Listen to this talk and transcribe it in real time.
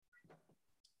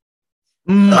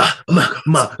Okay.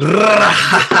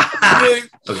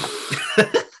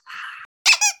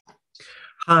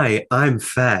 Hi, I'm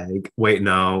Fag. Wait,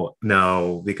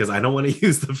 no, because I don't want to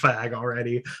use the fag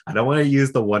already. I don't want to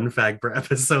use the one fag per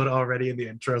episode already in the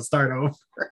intro. Start over.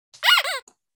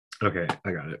 Okay,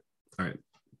 I got it. All right.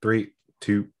 3,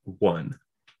 2, 1.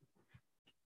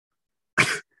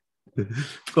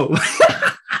 Oh,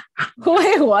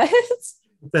 Wait, what?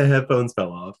 the headphones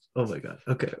fell off. Oh my god.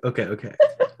 Okay.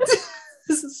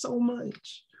 This is so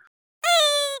much.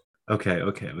 Okay.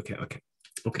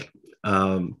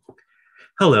 Um,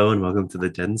 Hello and welcome to the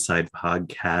Dead Inside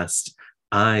podcast.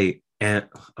 I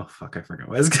forgot what I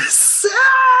was gonna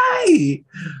say.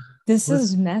 This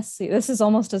is messy. This is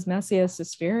almost as messy as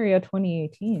Suspiria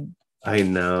 2018. I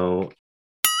know.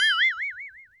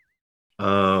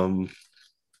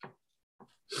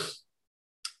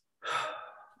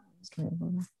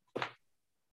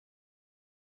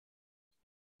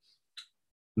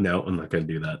 No, I'm not gonna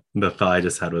do that. The thought I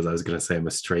just had was I was gonna say I'm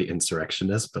a straight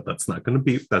insurrectionist, but that's not good.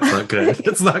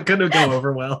 It's not gonna go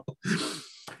over well.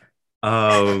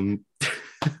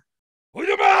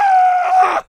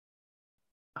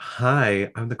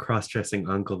 Hi, I'm the cross-dressing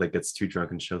uncle that gets too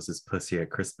drunk and shows his pussy at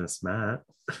Christmas, Matt.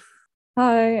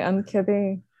 Hi, I'm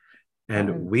Kibby.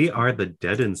 And we are the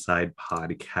Dead Inside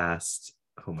podcast.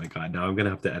 Oh my god, now I'm gonna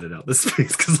have to edit out this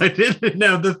face because I didn't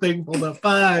have the thing pulled up.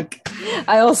 Fuck.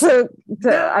 I also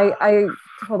I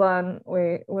hold on.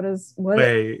 Wait, what?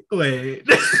 Wait.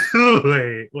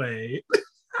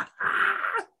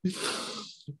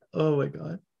 Oh my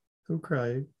god. I'm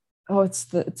crying. Oh, it's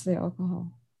the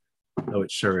alcohol. Oh, it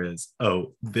sure is.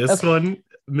 Oh, this one,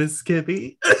 Miss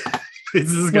Kibby.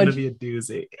 This is gonna be a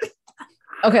doozy.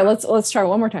 Okay, let's try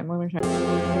one more time.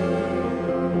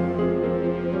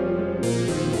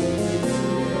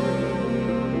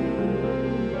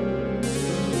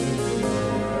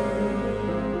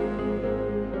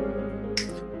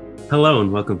 Hello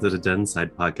and welcome to the Dead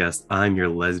Inside podcast. I'm your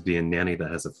lesbian nanny that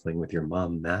has a fling with your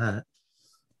mom, Matt.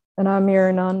 And I'm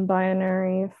your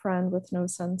non-binary friend with no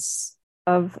sense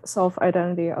of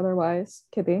self-identity otherwise,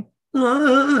 Kibby.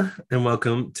 And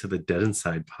welcome to the Dead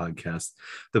Inside podcast,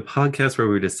 the podcast where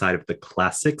we decide if the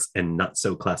classics and not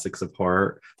so classics of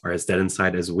horror are as dead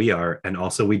inside as we are, and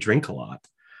also we drink a lot.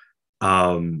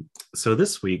 So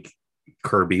this week,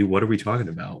 Kirby, what are we talking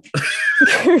about?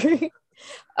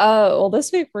 Well,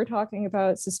 this week we're talking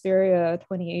about Suspiria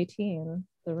 2018,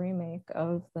 the remake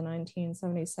of the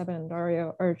 1977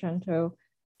 Dario Argento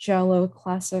giallo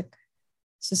classic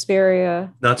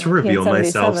Suspiria. Not to reveal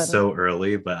myself so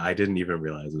early, but I didn't even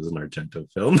realize it was an Argento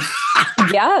film.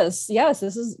 Yes,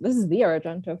 this is the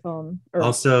Argento film.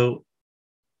 Also,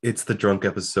 it's the drunk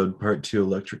episode part 2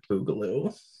 Electric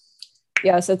Boogaloo.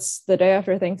 Yes, it's the day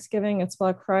after Thanksgiving. It's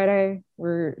Black Friday.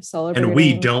 We're celebrating. And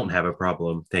we don't have a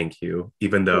problem, thank you.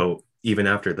 Even though, even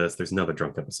after this, there's another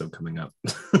drunk episode coming up.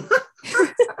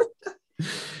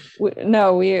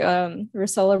 We're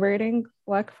celebrating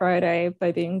Black Friday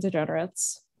by being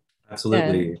degenerates.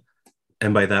 Absolutely.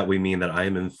 And by that, we mean that I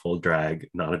am in full drag,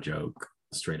 not a joke,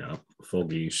 straight up, full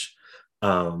geesh.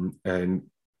 And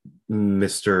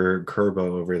Mr. Kerbo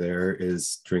over there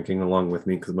is drinking along with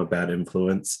me because I'm a bad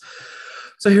influence.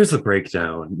 So here's the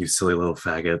breakdown, you silly little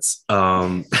faggots.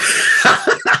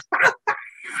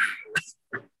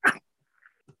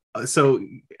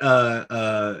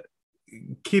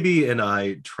 Kibi and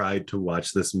I tried to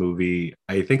watch this movie,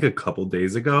 I think a couple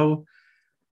days ago.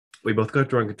 We both got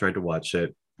drunk and tried to watch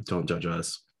it. Don't judge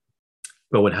us.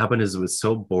 But what happened is it was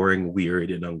so boring, weird,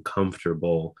 and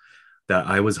uncomfortable that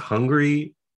I was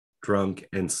hungry, drunk,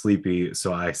 and sleepy.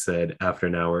 So I said after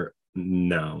an hour,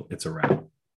 no, it's a wrap.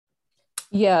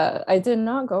 Yeah, I did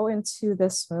not go into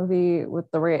this movie with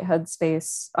the right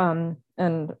headspace.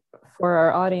 And for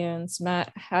our audience,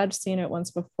 Matt had seen it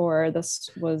once before. This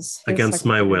was against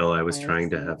my will. I was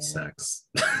trying to have sex.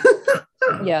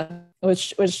 Yeah,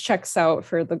 which checks out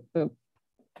for the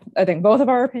I think both of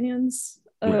our opinions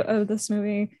of this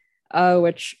movie,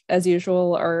 which as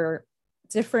usual are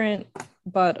different,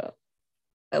 but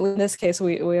in this case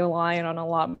we align on a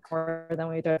lot more than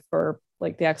we did for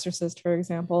like The Exorcist, for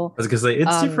example. I was gonna say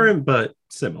it's different but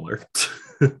similar.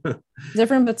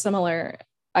 Different but similar.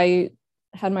 I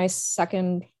had my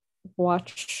second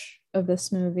watch of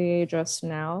this movie just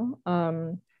now,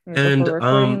 before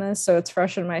recording this, so it's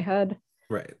fresh in my head.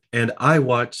 Right, and I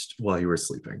watched while you were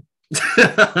sleeping,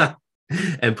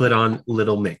 and put on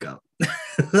little makeup.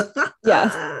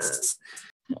 Yes,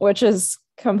 which is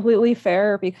completely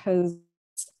fair because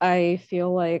I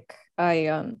feel like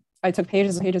I took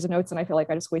pages and pages of notes and I feel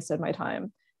like I just wasted my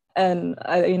time. And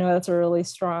that's a really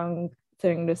strong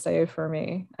thing to say for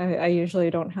me. I usually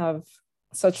don't have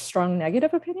such strong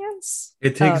negative opinions.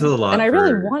 It takes a And lot I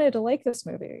really for wanted to like this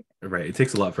movie. right. It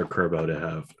takes a lot for Kerbo to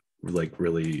have like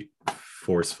really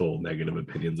forceful negative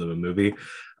opinions of a movie.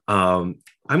 I'm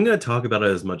gonna talk about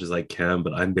it as much as I can,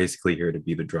 but I'm basically here to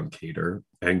be the drunk hater.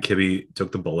 And Kibby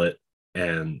took the bullet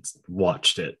and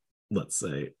watched it, let's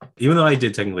say. Even though I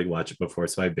did technically watch it before,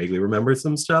 so I vaguely remember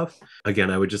some stuff. Again,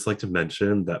 I would just like to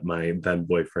mention that my then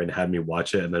boyfriend had me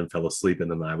watch it and then fell asleep, and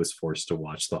then I was forced to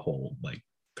watch the whole like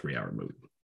 3 hour movie.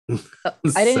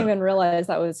 I didn't So, even realize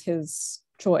that was his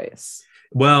choice.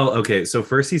 well, okay. So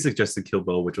first he suggested Kill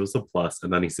Bill, which was a plus,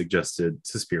 and then he suggested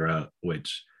Suspiria,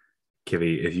 which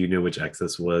Kivi, if you knew which X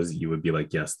this was, you would be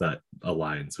like, yes, that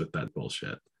aligns with that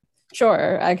bullshit.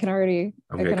 Sure, I can already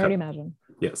cut, imagine.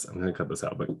 Yes, I'm gonna cut this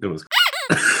out, but it was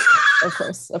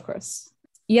Of course.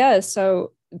 Yeah,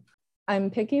 so I'm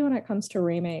picky when it comes to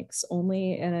remakes,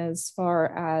 only in as far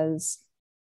as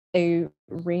a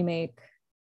remake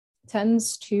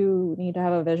tends to need to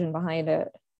have a vision behind it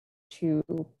to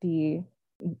be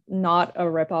not a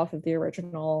ripoff of the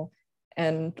original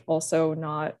and also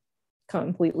not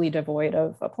completely devoid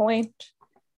of a point.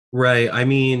 right. I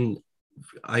mean,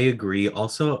 I agree.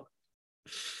 Also,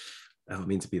 I don't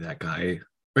mean to be that guy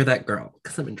or that girl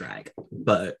because I'm in drag,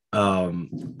 but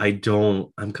I'm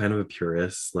kind of a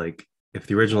purist. Like, if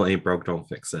the original ain't broke, don't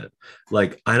fix it.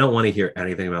 Like, I don't want to hear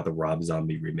anything about the Rob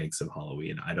Zombie remakes of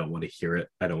Halloween. I don't want to hear it.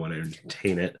 I don't want to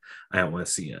entertain it. I don't want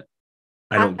to see it.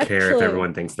 I don't care if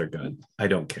everyone thinks they're good. I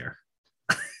don't care.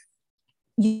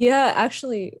 Yeah,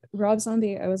 actually, Rob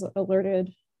Zombie, I was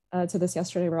alerted to this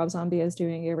yesterday. Rob Zombie is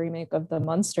doing a remake of the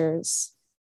Munsters.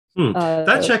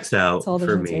 That checks out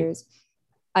television for me. Series.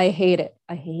 I hate it.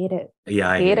 Yeah,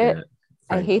 I hate it.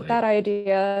 I hate that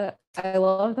idea. I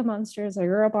love the Munsters. I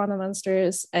grew up on the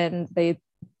Munsters, and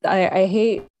I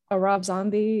hate a Rob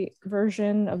Zombie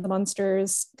version of the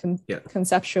Munsters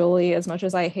conceptually as much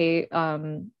as I hate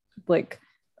I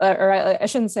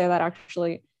shouldn't say that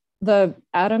actually. The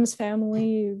Addams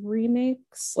Family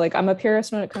remakes, like I'm a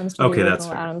purist when it comes to the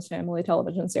original Addams Family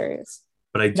television series.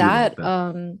 But I do that,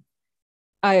 like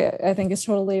that. I think is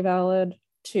totally valid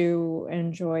to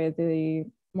enjoy the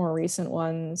more recent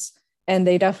ones, and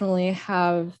they definitely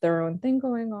have their own thing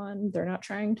going on. They're not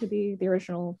trying to be the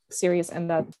original series,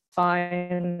 and that's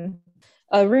fine.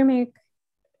 A remake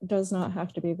does not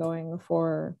have to be going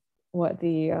for what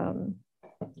the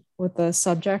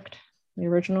subject, the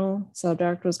original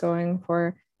subject was going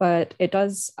for, but it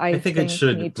does. I think it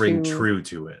should ring true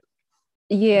to it.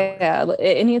 Yeah,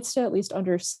 it needs to at least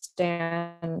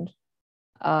understand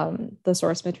the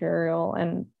source material,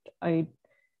 and I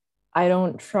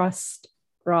don't trust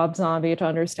Rob Zombie to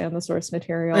understand the source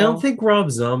material. I don't think Rob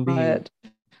Zombie.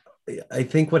 I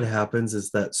think what happens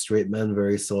is that straight men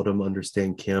very seldom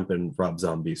understand camp, and Rob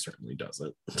Zombie certainly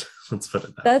doesn't. Let's put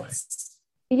it that way.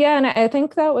 Yeah, and I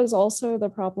think that was also the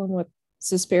problem with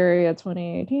Suspiria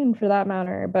 2018, for that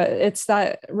matter. But it's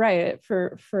that right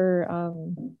for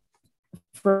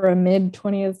a mid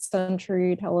 20th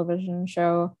century television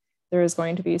show, there is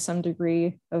going to be some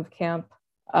degree of camp.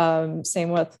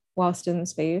 Same with Lost in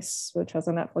Space, which has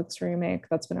a Netflix remake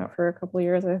that's been out for a couple of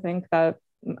years. I think that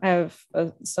I have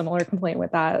a similar complaint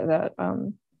with that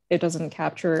it doesn't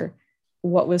capture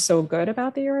what was so good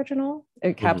about the original.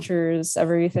 It captures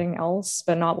everything else,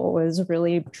 but not what was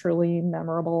really truly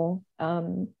memorable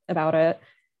about it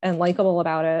and likable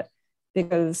about it.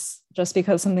 Because just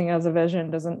because something has a vision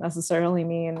doesn't necessarily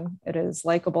mean it is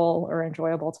likable or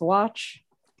enjoyable to watch.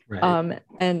 Right.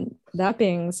 And that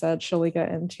being said, shall we get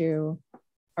into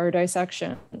our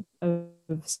dissection of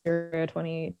Suspiria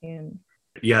 2018?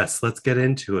 Yes, let's get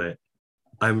into it.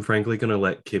 I'm frankly going to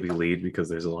let Kibby lead because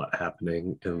there's a lot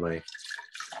happening in my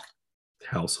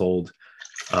household.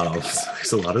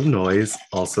 There's a lot of noise.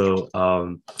 Also,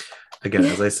 again,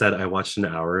 as I said, I watched an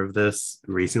hour of this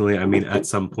recently. I mean, at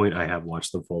some point, I have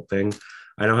watched the full thing.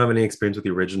 I don't have any experience with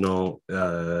the original.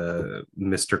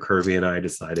 Mr. Kirby and I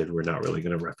decided we're not really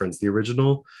going to reference the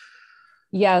original.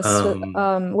 Yes,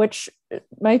 which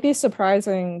might be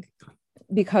surprising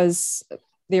because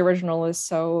the original is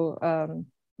so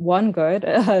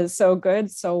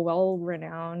good, so well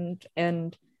renowned,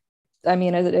 and I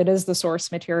mean it is the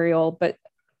source material, but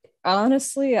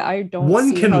honestly I don't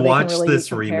one see can how watch really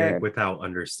this remake without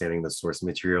understanding the source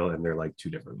material, and they're like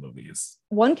two different movies.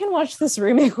 One can watch this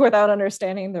remake without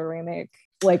understanding the remake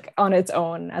like on its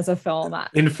own as a film.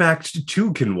 In fact,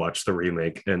 two can watch the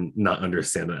remake and not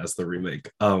understand it as the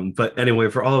remake. But anyway,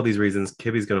 for all of these reasons,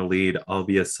 Kibby's going to lead. I'll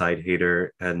be a side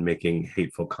hater and making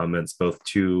hateful comments both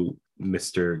to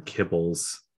Mr.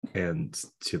 Kibbles and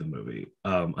to the movie.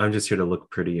 I'm just here to look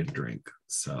pretty and drink.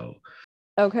 So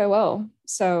okay, well,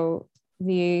 so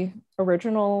the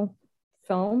original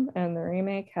film and the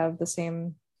remake have the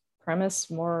same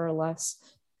premise, more or less,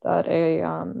 that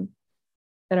an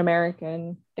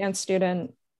American dance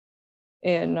student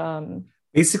in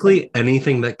Basically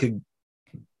anything that could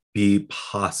be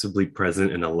possibly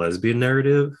present in a lesbian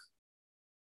narrative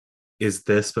is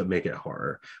this, but make it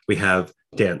horror. We have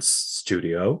dance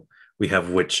studio, we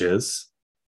have witches,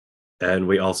 and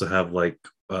we also have like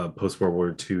post World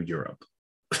War II Europe.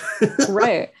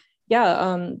 right.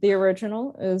 Yeah, the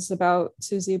original is about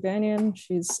Susie Bannion.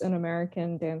 She's an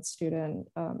American dance student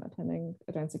attending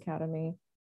a dance academy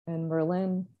in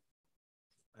Berlin.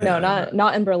 No,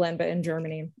 not in Berlin, but in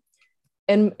Germany.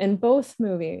 In both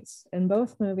movies,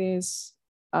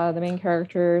 the main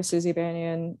character Susie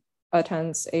Bannion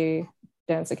attends a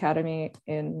dance academy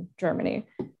in Germany,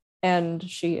 and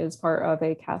she is part of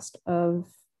a cast of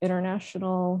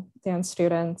international dance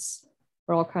students.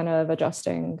 We're all kind of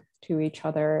adjusting to each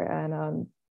other, and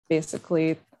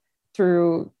basically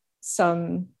through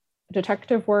some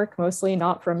detective work, mostly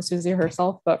not from Susie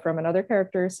herself, but from another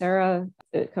character, Sarah,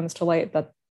 it comes to light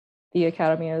that the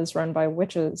academy is run by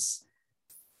witches.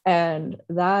 And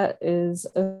that is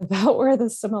about where the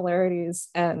similarities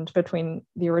end between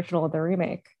the original and the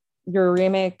remake. Your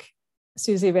remake,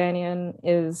 Susie Bannion,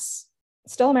 is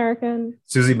still American.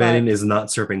 Susie Bannion is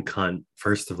not serving cunt,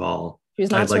 first of all.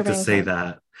 I'd like to say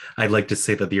that. I'd like to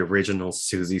say that the original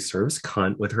Susie serves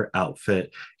cunt with her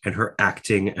outfit and her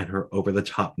acting and her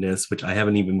over-the-topness, which I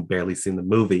haven't even barely seen the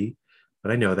movie,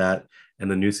 but I know that. And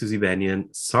the new Susie Bannion,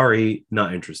 sorry,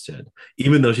 not interested.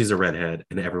 Even though she's a redhead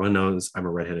and everyone knows I'm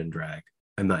a redhead in drag,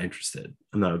 I'm not interested.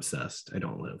 I'm not obsessed. I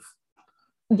don't live.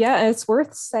 Yeah, it's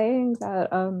worth saying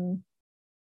that.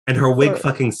 And her wig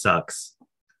fucking sucks.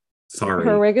 Sorry.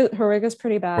 Her wig is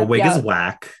pretty bad. Her wig is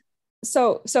whack.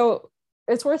 So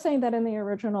it's worth saying that in the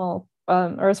original,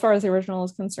 or as far as the original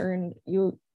is concerned,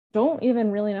 you don't even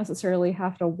really necessarily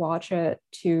have to watch it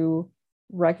to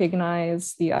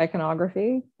recognize the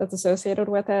iconography that's associated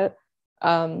with it,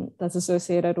 that's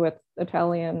associated with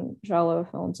Italian giallo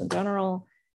films in general.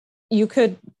 You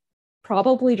could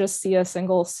probably just see a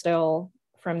single still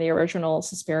from the original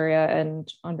Suspiria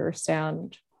and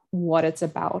understand what it's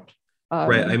about.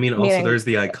 Right. I mean, also there's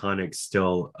the iconic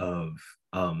still of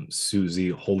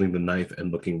Susie holding the knife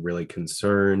and looking really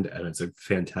concerned, and it's a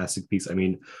fantastic piece. I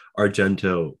mean,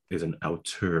 Argento is an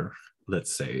auteur,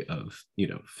 let's say, of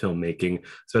filmmaking,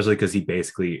 especially because he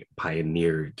basically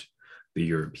pioneered the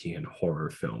European horror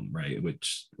film, right?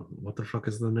 Which, what the fuck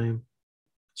is the name?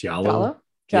 Giallo.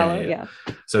 Yeah.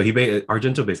 So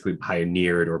Argento basically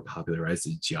pioneered or popularized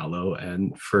the Giallo,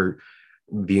 and for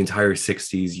the entire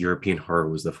 60s, European horror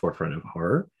was the forefront of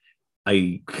horror.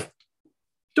 I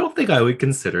don't think I would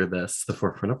consider this the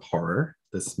forefront of horror,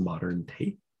 this modern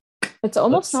take. It's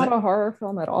almost not a horror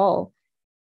film at all.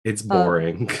 It's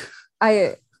boring.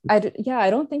 I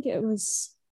don't think it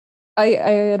was. I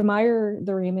admire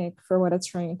the remake for what it's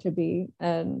trying to be,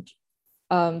 and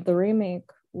the remake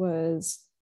was,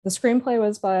 the screenplay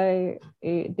was by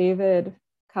a David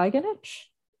Kaganich.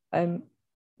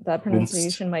 That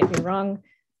pronunciation might be wrong.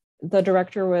 The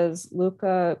director was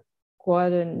Luca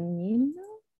Guadagnino.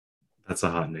 That's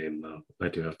a hot name, though, I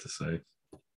do have to say.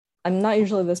 I'm not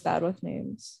usually this bad with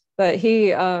names, but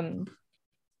he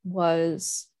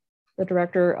was the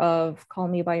director of Call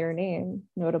Me by Your Name,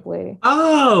 notably.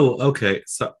 Oh, okay.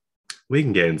 So we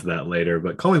can get into that later,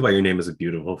 but Call Me by Your Name is a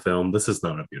beautiful film. This is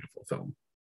not a beautiful film.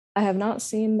 I have not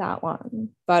seen that one,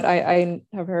 but I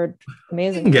have heard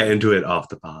amazing. We can get into it off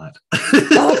the pod.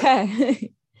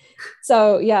 Okay.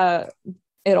 So yeah,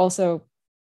 it also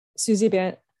Susie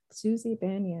Bannion.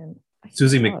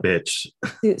 Susie McBitch.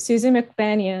 Susie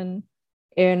McBannion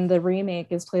in the remake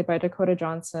is played by Dakota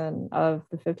Johnson of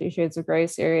the 50 Shades of Grey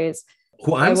series.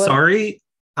 Who I'm sorry,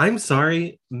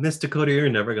 Miss Dakota, you're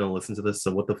never going to listen to this,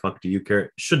 so what the fuck do you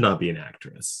care? Should not be an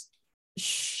actress.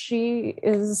 She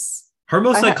is. Her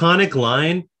most iconic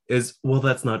line is, "Well,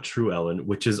 that's not true, Ellen,"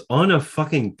 which is on a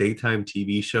fucking daytime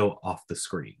TV show off the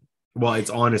screen. Well, it's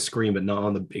on a screen, but not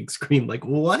on the big screen. Like,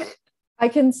 what? I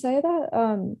can say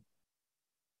that.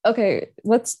 Okay,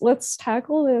 let's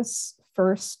tackle this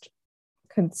first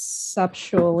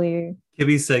conceptually.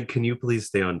 Kibby said, "Can you please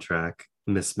stay on track,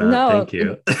 Miss Matt? No, thank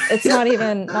you." It's not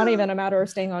even a matter of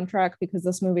staying on track, because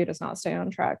this movie does not stay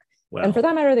on track. Well, and for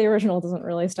that matter, the original doesn't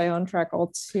really stay on track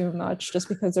all too much, just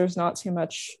because there's not too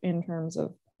much in terms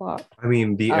of plot. I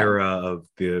mean, the era of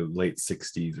the late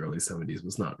 60s, early 70s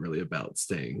was not really about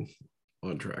staying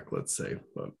on track, let's say.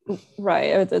 But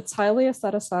right, it's highly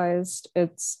aestheticized.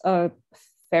 It's a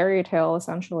fairy tale,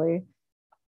 essentially.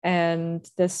 And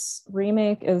this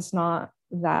remake is not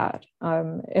that.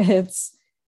 It's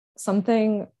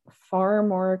something far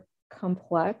more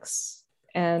complex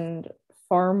and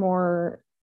far more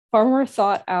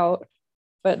thought out,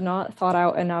 but not thought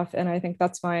out enough. And I think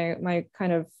that's my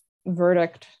kind of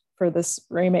verdict for this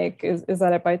remake is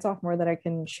that it bites off more than I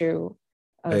can chew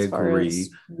I as far as agree.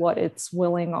 what it's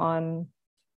willing on,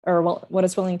 or what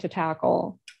it's willing to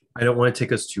tackle. I don't want to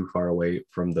take us too far away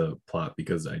from the plot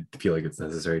because I feel like it's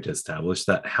necessary to establish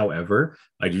that. However,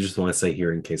 I do just want to say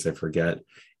here, in case I forget,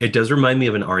 it does remind me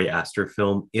of an Ari Aster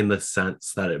film in the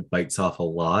sense that it bites off a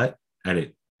lot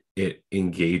and it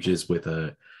engages with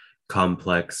a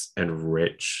complex and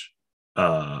rich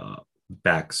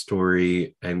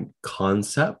backstory and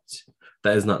concept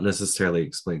that is not necessarily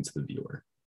explained to the viewer.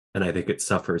 And I think it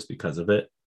suffers because of it,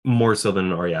 more so than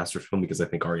an Ari Aster film, because I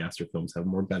think Ari Aster films have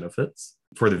more benefits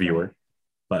for the viewer.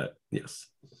 But yes.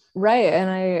 Right. And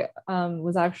I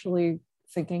was actually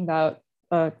thinking that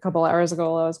a couple hours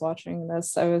ago while I was watching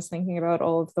this, I was thinking about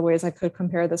all of the ways I could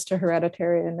compare this to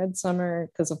Hereditary and Midsummer,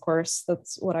 because of course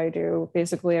that's what I do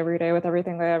basically every day with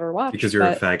everything I ever watch. Because you're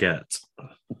a faggot.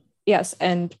 Yes,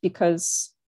 and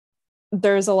because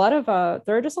there are just a lot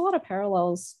of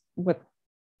parallels with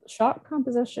shot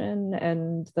composition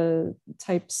and the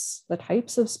types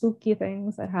of spooky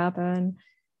things that happen.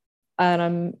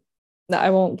 And I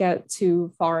won't get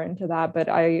too far into that, but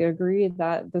I agree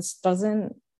that this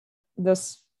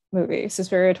movie,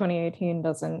 Suspiria 2018,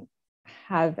 doesn't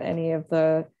have any of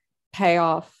the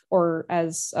payoff or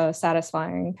as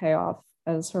satisfying payoff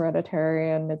as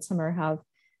Hereditary and Midsummer have.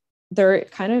 There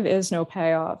kind of is no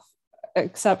payoff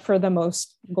except for the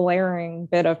most glaring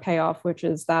bit of payoff, which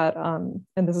is that, and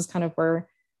this is kind of where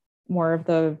more of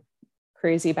the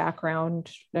crazy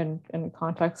background and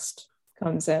context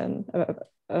comes in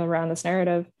around this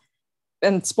narrative.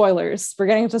 And spoilers, we're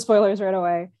getting into spoilers right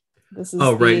away. This is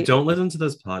right. Don't listen to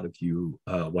this pod if you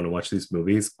want to watch these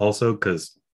movies. Also,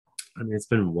 because I mean, it's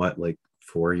been what, like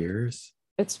 4 years?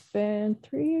 It's been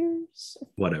 3 years.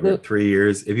 Whatever, 3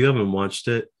 years. If you haven't watched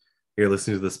it, you're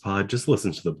listening to this pod, just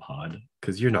listen to the pod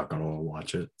because you're not going to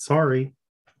watch it. Sorry.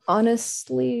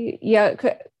 Honestly, yeah.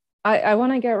 I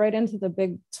want to get right into the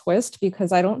big twist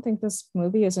because I don't think this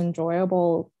movie is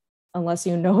enjoyable unless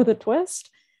you know the twist.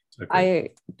 Okay. I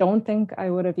don't think I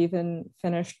would have even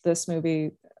finished this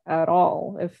movie at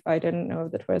all if I didn't know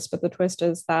the twist. But the twist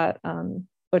is that,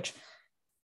 which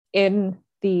in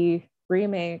the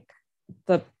remake,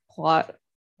 the plot,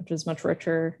 which is much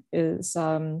richer, is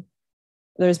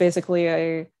there's basically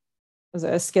a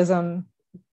schism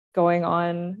going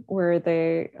on where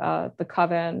the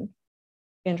coven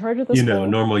in charge of the school,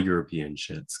 normal European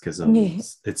shit,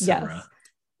 schisms, etc.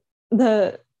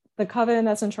 Yes. The coven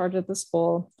that's in charge of the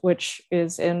school, which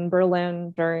is in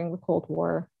Berlin during the Cold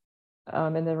War,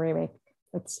 in the remake,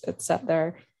 it's set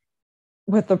there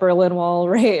with the Berlin Wall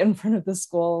right in front of the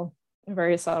school,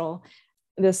 very subtle.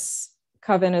 This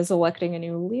coven is electing a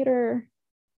new leader.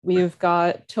 We've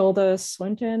got Tilda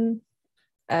Swinton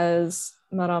as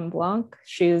Madame Blanc.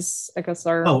 She's, I guess,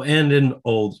 and an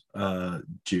old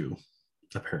Jew,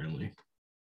 apparently.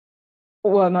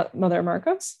 What, Mother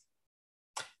Marcos?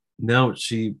 No,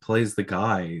 she plays the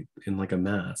guy in like a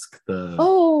mask.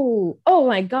 Oh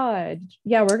my god!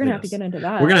 Yeah, we're gonna have to get into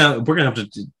that. We're gonna have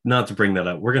to, not to bring that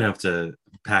up. We're gonna have to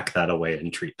pack that away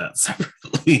and treat that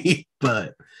separately.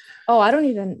 But I don't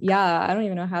even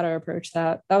know how to approach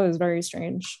that. That was very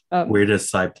strange.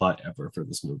 Weirdest side plot ever for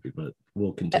this movie, but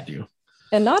we'll continue.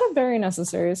 And not a very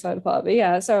necessary side plot, but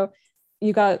yeah. So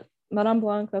you got Madame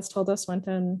Blanc, that's Tilda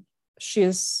Swinton.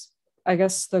 She's, I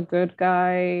guess, the good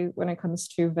guy when it comes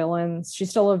to villains. She's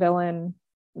still a villain,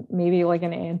 maybe like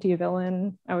an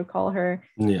anti-villain, I would call her.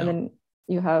 Yeah. And then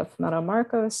you have Madame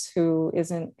Marcos, who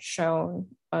isn't shown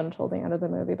until the end of the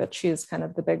movie, but she's kind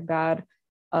of the big bad.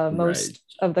 Most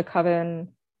of the coven.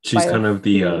 She's kind of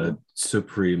the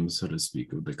supreme, so to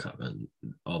speak, of the coven,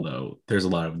 although there's a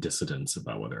lot of dissidence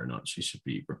about whether or not she should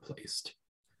be replaced.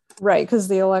 Right, because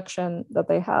the election that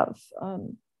they have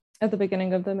at the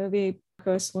beginning of the movie,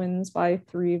 Marcos wins by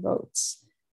 3 votes.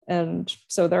 And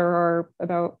so there are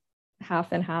about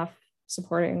half and half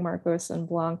supporting Marcos and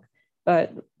Blanc,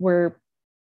 but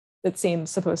it seems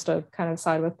supposed to kind of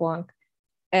side with Blanc.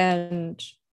 And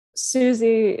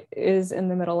Susie is in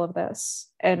the middle of this,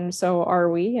 and so are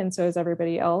we, and so is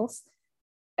everybody else.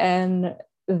 And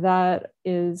that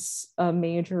is a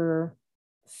major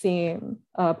theme,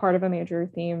 part of a major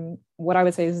theme. What I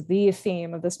would say is the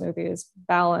theme of this movie is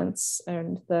balance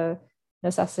and the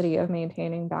necessity of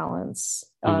maintaining balance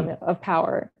of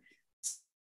power.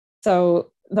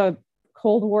 So the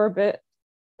Cold War bit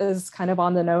is kind of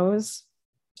on the nose,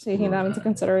 taking that into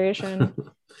consideration.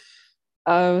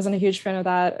 I wasn't a huge fan of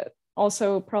that.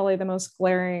 also probably the most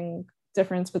glaring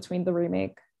difference between the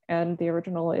remake and the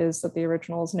original is that the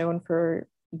original is known for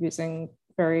using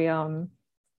very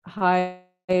high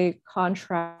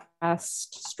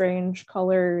contrast, strange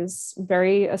colors,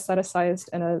 very aestheticized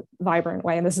in a vibrant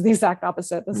way. And this is the exact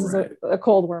opposite. This is a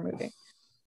Cold War movie.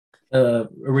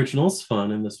 Original's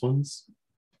fun, and this one's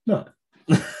not.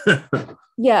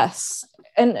 Yes,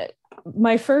 and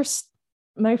my first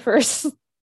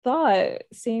thought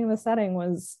seeing the setting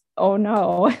was, oh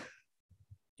no.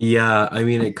 Yeah, I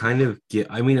mean, it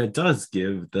does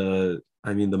give the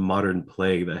modern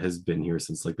plague that has been here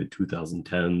since like the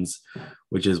 2010s,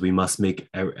 which is we must make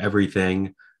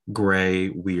everything gray,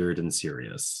 weird, and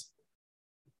serious.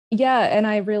 Yeah, and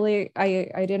I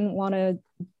didn't want to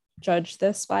judge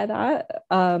this by that.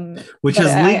 Which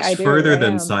has leaked further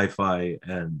than am. sci-fi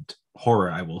and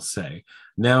horror, I will say.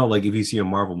 Now, like if you see a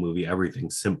Marvel movie,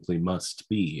 everything simply must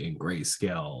be in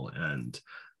grayscale and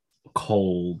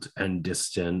cold and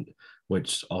distant,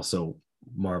 which also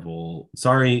Marvel's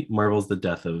the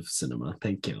death of cinema.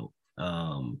 Thank you.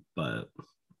 But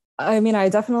I mean, I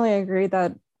definitely agree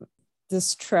that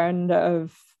this trend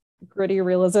of gritty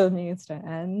realism needs to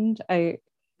end.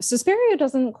 Suspiria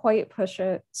doesn't quite push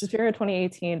it. Suspiria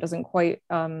 2018 doesn't quite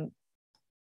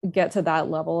get to that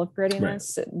level of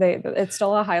grittiness. Right. It's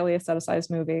still a highly aestheticized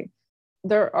movie.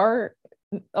 There are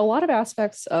a lot of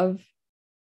aspects of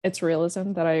its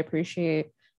realism that I appreciate.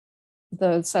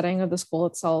 The setting of the school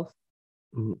itself,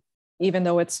 even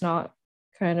though it's not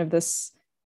kind of this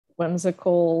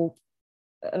whimsical,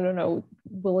 I don't know,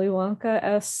 Willy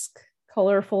Wonka-esque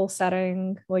colorful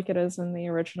setting like it is in the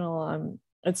original.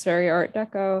 It's very Art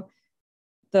Deco.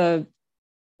 The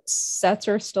sets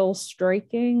are still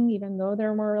striking, even though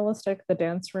they're more realistic. The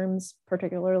dance rooms,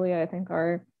 particularly, I think,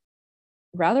 are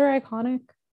rather iconic.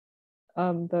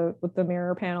 With the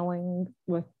mirror paneling,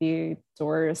 with the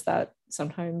doors that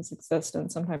sometimes exist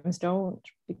and sometimes don't,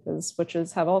 because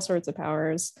witches have all sorts of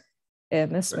powers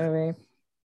in this movie.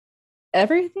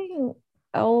 Everything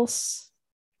else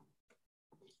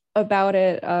about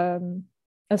it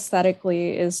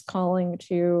aesthetically is calling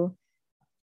to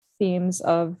themes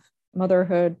of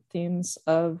motherhood, themes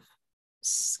of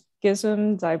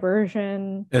schism,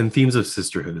 diversion, and themes of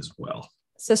sisterhood as well.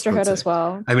 As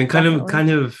well. I mean, kind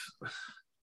of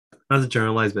not to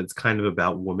generalize, but it's kind of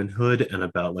about womanhood and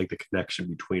about like the connection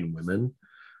between women.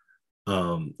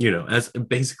 As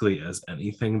basically as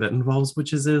anything that involves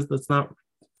witches is, that's not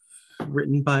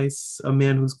written by a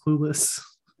man who's clueless.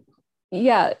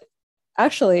 Yeah,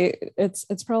 actually,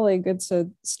 it's probably good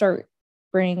to start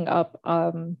bringing up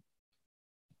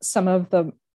some of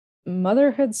the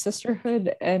motherhood,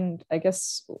 sisterhood, and I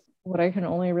guess what I can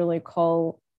only really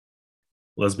call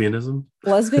lesbianism.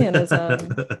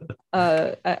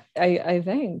 I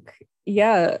think,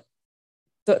 yeah,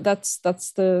 that's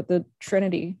the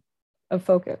trinity of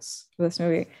focus for this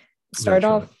movie. We start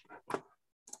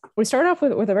off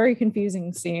with a very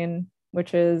confusing scene,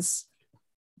 which is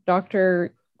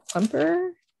Dr.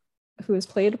 Klumper, who is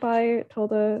played by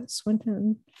Tilda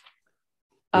Swinton.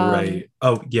 Right.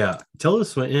 Oh yeah, Tilda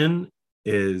Swinton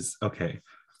is okay.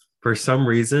 For some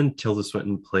reason, Tilda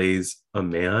Swinton plays a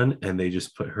man, and they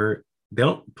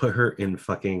don't put her in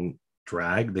fucking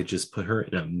drag. They just put her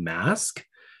in a mask,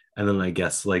 and then I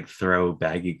guess like throw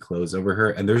baggy clothes over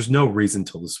her. And there's no reason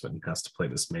Tilda Swinton has to play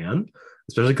this man,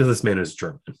 especially because this man is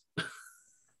German.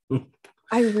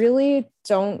 I really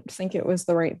don't think it was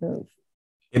the right move.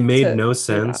 It made no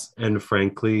sense, and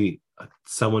frankly,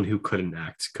 someone who couldn't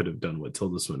act could have done what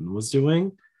Tilda Swinton was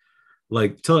doing.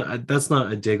 Like, that's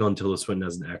not a dig on Tilda Swinton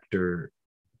as an actor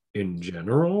in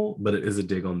general, but it is a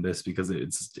dig on this because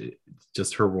it's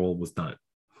just her role was not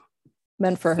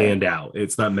meant for stand out.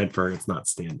 It's not meant for her. It's not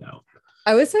stand out.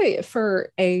 I would say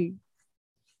for a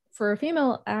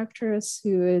female actress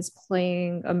who is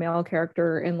playing a male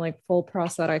character in like full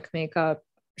prosthetic makeup,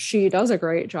 she does a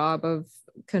great job of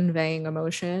conveying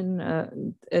emotion,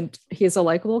 and he's a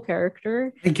likable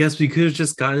character. I guess we could have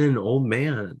just gotten an old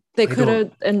man. They could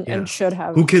have and should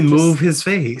have, who can move his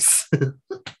face.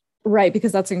 Right,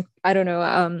 because I don't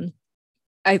know,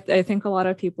 I think a lot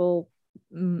of people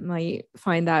might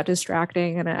find that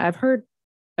distracting, and I've heard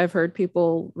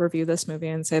people review this movie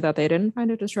and say that they didn't find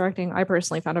it distracting. I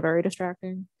personally found it very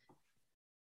distracting.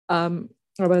 I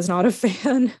was not a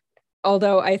fan,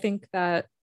 although I think that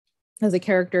as a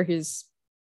character, he's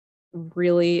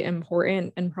really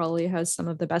important and probably has some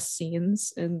of the best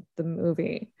scenes in the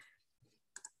movie.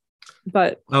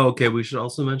 But okay, we should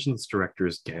also mention this director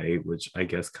is gay, which I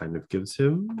guess kind of gives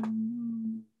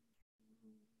him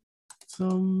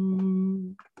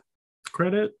some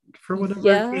credit for whatever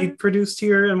he Yeah. produced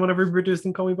here and whatever he produced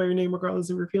in Call Me by Your Name, regardless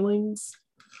of your feelings.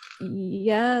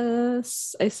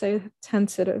 Yes, I say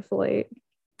tentatively.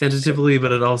 Tentatively,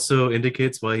 but it also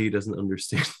indicates why he doesn't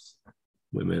understand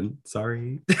women.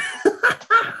 Sorry.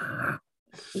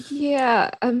 Yeah,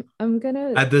 I'm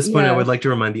gonna, At this point, I yeah. would like to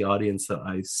remind the audience that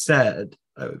I said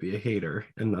I would be a hater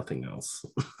and nothing else.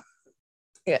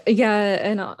 Yeah,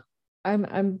 and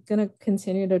I'm gonna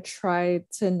continue to try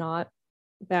to not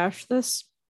bash this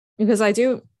because I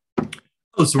do.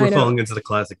 Oh, so I we're know. falling into the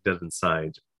classic Dead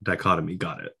Inside dichotomy.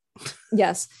 Got it.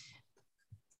 Yes.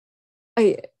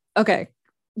 I Okay.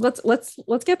 Let's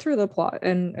get through the plot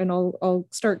and I'll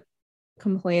start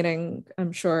complaining,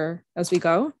 I'm sure, as we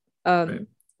go. Right.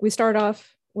 We start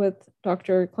off with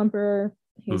Dr. Klemperer.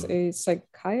 He's Mm. a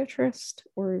psychiatrist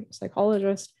or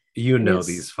psychologist, You and know he's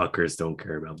these fuckers don't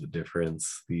care about the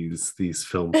difference. These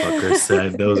film fuckers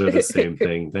said those are the same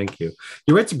thing. Thank you.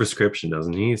 He writes a prescription,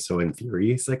 doesn't he? So in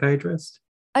theory, psychiatrist.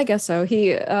 I guess so.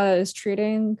 He is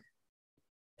treating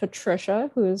Patricia,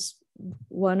 who is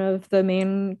one of the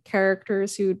main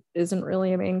characters who isn't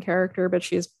really a main character, but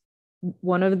she's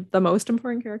one of the most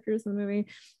important characters in the movie.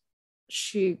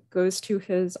 She goes to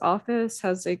his office,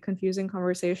 has a confusing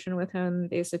conversation with him.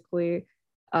 Basically,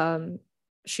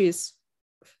 she's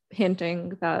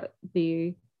hinting that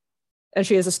and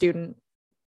she is a student,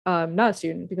 not a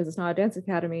student because it's not a dance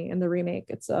academy in the remake,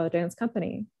 it's a dance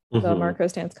company, the Mm-hmm.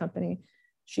 Marcos dance company.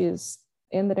 She's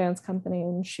in the dance company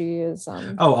and she is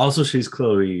Oh, also she's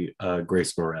Chloe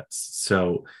Grace Moretz.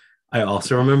 So I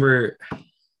also remember.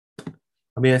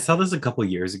 I mean, I saw this a couple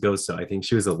years ago, so I think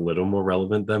she was a little more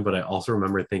relevant then. But I also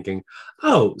remember thinking,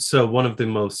 oh, so one of the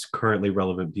most currently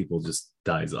relevant people just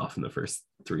dies off in the first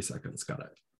 3 seconds. Got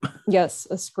it. yes,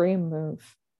 a scream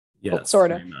move. Well, Yes,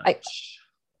 sort of. very I much.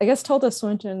 I guess Tilda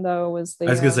Swinton though was I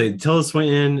was the gonna say Tilda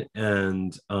Swinton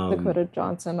and Dakota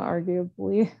Johnson,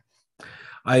 arguably.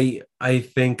 I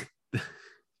think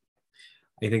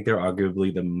they're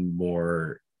arguably the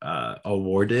more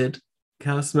awarded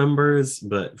cast members,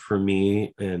 but for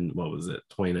me, in what was it,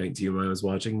 2019 when I was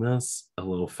watching this, a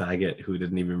little faggot who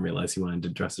didn't even realize he wanted to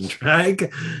dress in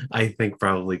drag, I think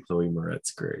probably Chloe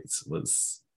Moretz Grace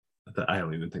was. I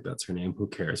don't even think that's her name. Who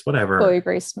cares? Whatever. Chloe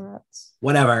Grace Moretz.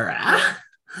 Whatever.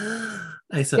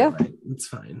 I said it Yeah, right. It's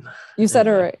fine. you said it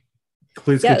Anyway, right.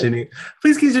 please Yeah, continue.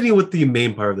 Please continue with the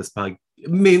main part of this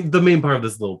the main part of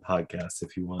this little podcast,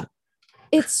 if you want.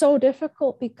 it's so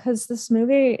difficult because this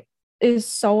movie is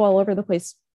so all over the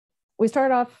place. We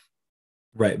start off,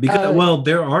 Right. Because uh, well,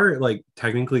 there are like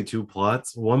technically two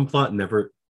plots. One plot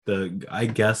never I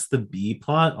guess the B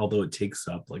plot, although it takes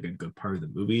up like a good part of the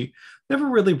movie, never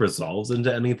really resolves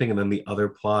into anything. And then the other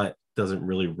plot doesn't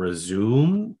really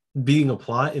resume being a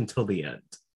plot until the end.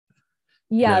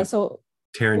 yeah, Now, so well,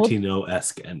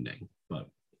 Tarantino-esque ending. But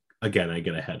again, I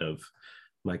get ahead of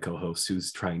my co-host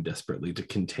who's trying desperately to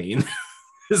contain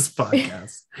his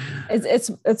podcast.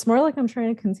 it's more like I'm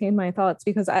trying to contain my thoughts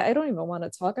because I don't even want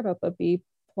to talk about the B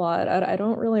plot. I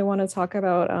don't really want to talk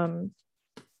about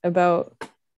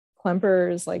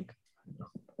Klemper's like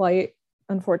plight,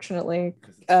 unfortunately.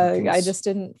 I just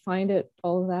didn't find it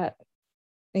all that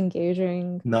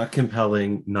engaging. Not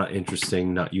compelling, not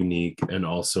interesting, not unique, and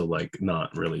also like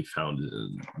not really founded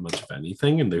in much of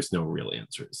anything. And there's no real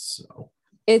answers. So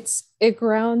It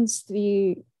grounds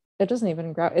the it doesn't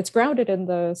even ground it's grounded in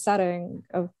the setting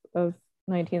of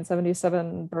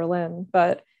 1977 Berlin,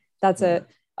 but that's it.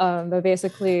 But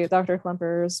basically Dr.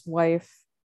 Klemper's wife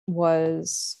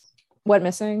was went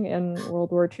missing in World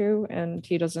War II and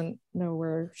he doesn't know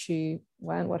where she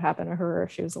went, what happened to her,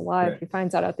 if she was alive. right. He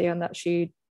finds out at the end that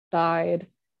she died.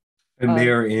 And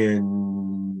they're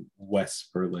in West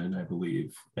Berlin, I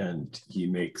believe, and he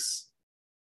makes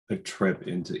a trip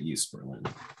into East Berlin.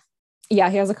 Yeah,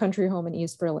 he has a country home in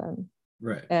East Berlin.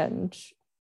 Right. And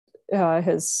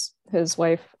his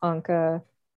wife Anka,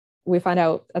 we find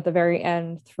out at the very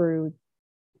end through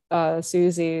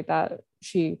Susie that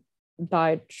she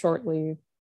died shortly,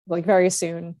 like very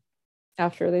soon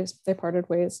after they parted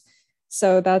ways.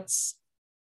 So that's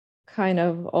kind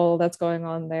of all that's going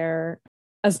on there,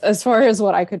 as far as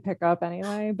what I could pick up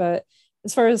anyway. But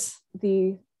as far as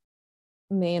the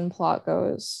main plot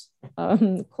goes,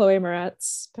 Chloe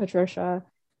Moretz, Patricia,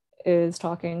 is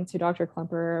talking to Dr.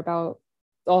 Klemperer about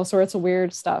all sorts of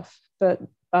weird stuff. But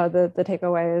the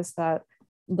takeaway is that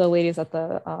the ladies at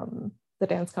the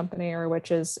dance company are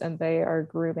witches, and they are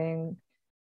grooming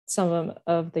some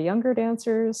of the younger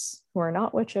dancers who are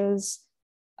not witches.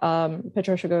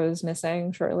 Patricia goes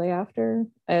missing shortly after,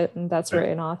 and that's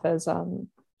written off as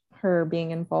her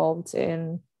being involved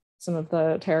in some of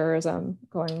the terrorism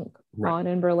going on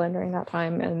in Berlin during that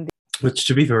time. And which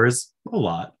to be fair is a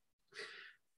lot.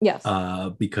 Yes.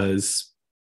 Because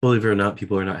believe it or not,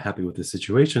 people are not happy with the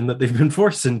situation that they've been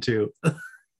forced into.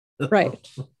 Right.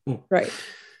 Right.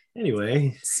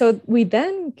 Anyway, So we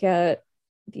then get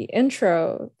the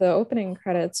intro, the opening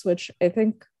credits, which I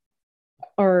think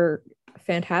are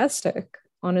fantastic,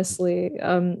 honestly,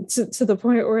 to the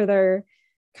point where they're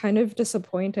kind of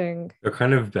disappointing. they're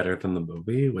kind of better than the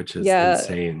movie, which is Yeah,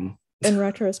 insane. in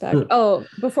retrospect. Oh,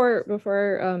 before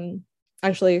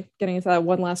actually getting into that,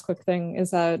 one last quick thing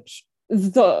is that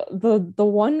the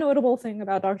one notable thing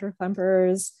about Dr.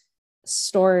 Klemper's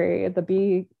story, the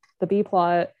B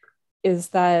plot, is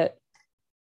that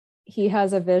he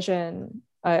has a vision.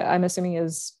 I'm assuming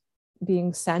is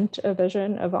being sent a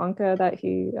vision of Anka, that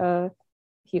he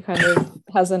kind of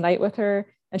has a night with her,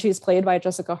 and she's played by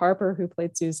Jessica Harper, who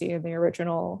played Susie in the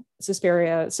original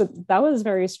Suspiria. So that was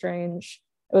very strange.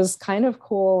 It was kind of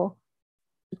cool.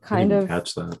 I didn't Kind even of,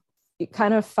 catch that. it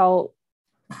kind of felt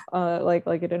like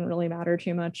it didn't really matter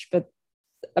too much. But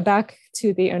back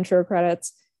to the intro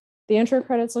credits. The intro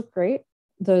credits look great.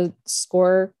 The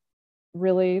score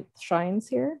really shines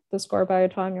here. The score by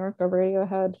Tom York of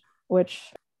Radiohead, which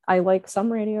I like some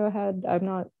Radiohead. I'm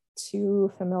not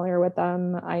too familiar with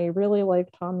them. I really like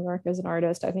Tom York as an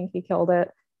artist. I think he killed it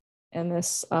in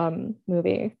this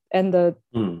movie. And the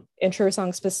intro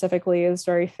song specifically is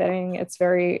very fitting. It's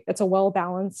a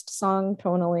well-balanced song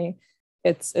tonally.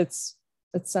 It's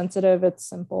sensitive, it's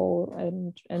simple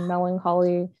and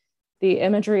melancholy. The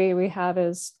imagery we have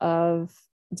is of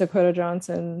Dakota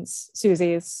Johnson's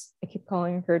Susie's, I keep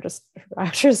calling her just her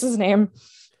actress's name.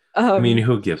 I mean,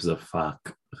 who gives a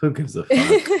fuck? Who gives a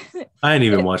fuck? I didn't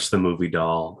even watch the movie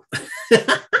Doll.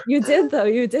 You did, though.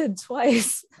 You did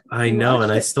twice. I know,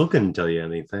 and I still couldn't tell you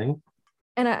anything.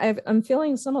 And I'm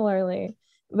feeling similarly,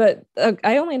 but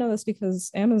I only know this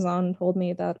because Amazon told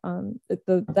me that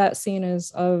that scene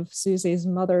is of Susie's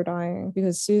mother dying,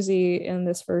 because Susie in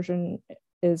this version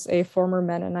is a former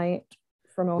Mennonite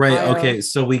from Ohio. Right. Okay.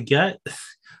 So we get,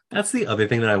 that's the other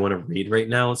thing that I want to read right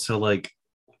now. So like,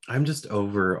 I'm just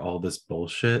over all this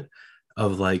bullshit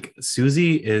of like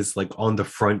Susie is like on the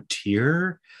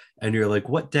frontier, and you're like,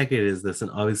 what decade is this?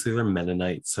 And obviously they're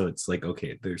Mennonite, so it's like,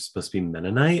 okay, they're supposed to be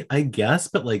Mennonite, I guess,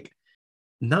 but like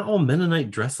not all Mennonite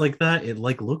dress like that. It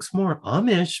like looks more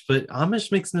Amish, but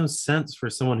Amish makes no sense for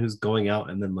someone who's going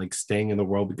out and then like staying in the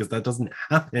world, because that doesn't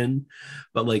happen.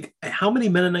 But like, how many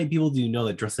Mennonite people do you know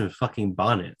that dress in fucking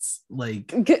bonnets?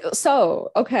 Like,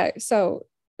 so okay, so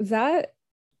that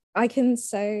I can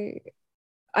say,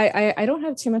 I don't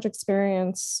have too much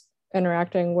experience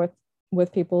interacting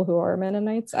with people who are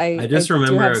Mennonites. I just I do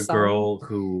remember have a some. girl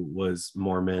who was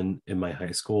Mormon in my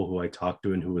high school who I talked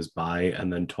to and who was bi,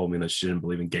 and then told me that she didn't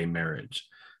believe in gay marriage.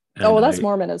 Oh, And well, that's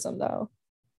Mormonism, though.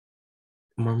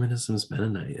 Mormonism's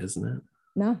Mennonite, isn't it?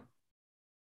 No.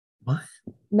 What?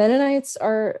 Mennonites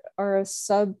are a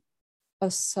sub. I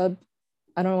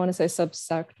don't want to say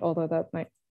subsect, although that might.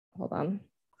 Hold on.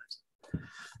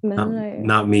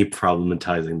 Not me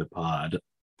problematizing the pod.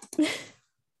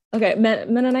 Okay,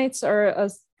 Mennonites are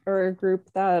a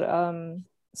group that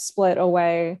split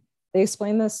away. They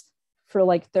explain this for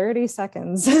like 30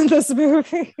 seconds in this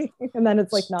movie, and then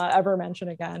it's like not ever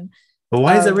mentioned again. But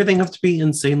why does everything have to be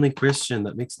insanely Christian?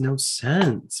 That makes no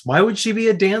sense. Why would she be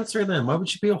a dancer then? Why would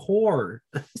she be a whore?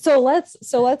 So let's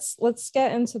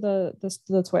get into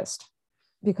the twist,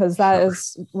 because that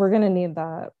is, we're gonna need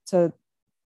that to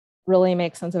really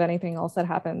make sense of anything else that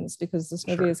happens, because this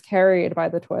movie is carried by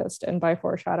the twist and by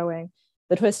foreshadowing.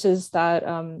 The twist is that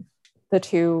the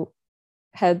two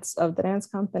heads of the dance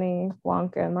company,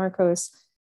 Blanca and Marcos,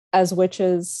 as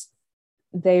witches,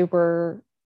 they were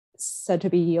said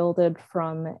to be yielded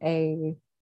from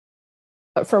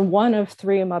one of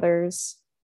three mothers,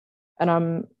 and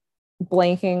I'm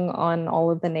blanking on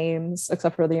all of the names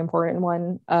except for the important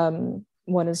one.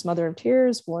 One is Mother of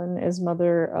Tears, one is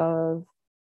Mother of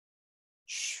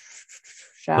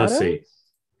Shadow. Let's see.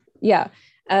 Yeah,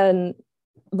 and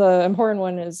the important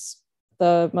one is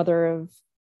the Mother of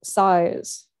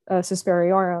Sighs,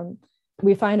 Susperiorum.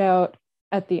 We find out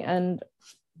at the end,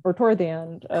 or toward the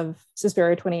end of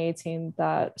Suspiria 2018,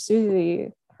 that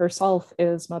Susie herself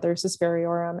is Mother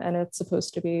Susperiorum, and it's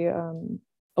supposed to be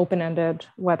open-ended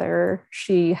whether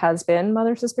she has been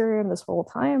Mother Suspiriorum this whole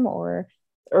time, or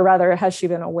rather, has she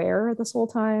been aware this whole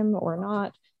time or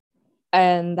not?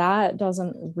 And that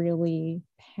doesn't really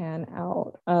pan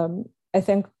out. I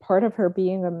think part of her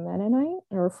being a Mennonite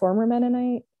or a former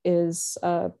Mennonite is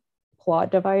a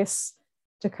plot device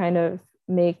to kind of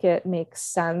make it make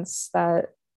sense that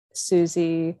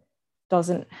Susie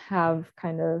doesn't have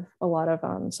kind of a lot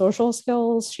of social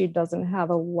skills. She doesn't have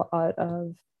a lot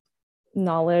of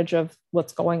knowledge of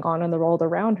what's going on in the world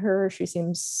around her. She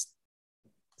seems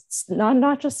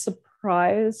not just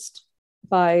surprised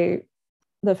by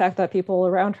the fact that people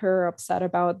around her are upset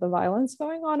about the violence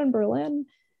going on in Berlin,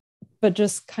 but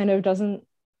just kind of doesn't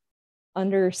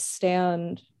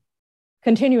understand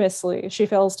continuously. She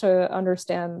fails to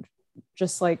understand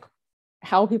just like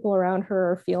how people around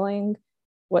her are feeling,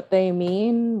 what they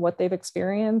mean, what they've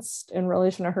experienced in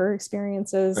relation to her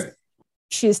experiences. Right.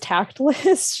 She's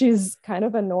tactless. She's kind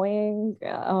of annoying,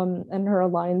 and her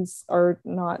lines are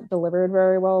not delivered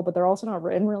very well, but they're also not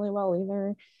written really well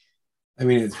either. I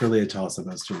mean, it's really a toss-up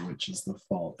as to which is the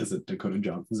fault. Is it Dakota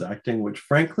Johnson's acting, which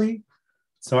frankly,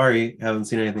 sorry, haven't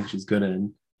seen anything she's good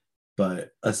in.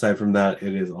 But aside from that,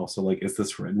 it is also like, is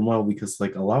this written well? Because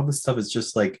like a lot of the stuff is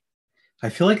just like, I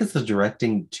feel like it's the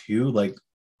directing too. Like,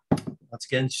 once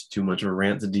again, it's too much of a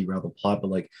rant to derail the plot.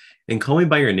 But like in Call Me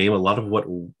by Your Name, a lot of what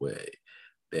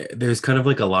there's kind of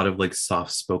like a lot of like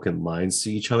soft-spoken lines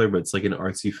to each other, but it's like an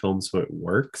artsy film, so it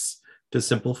works to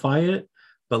simplify it.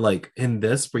 But like in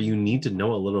this, where you need to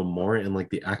know a little more and like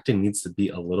the acting needs to be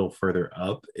a little further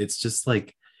up, it's just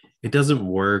like it doesn't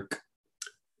work.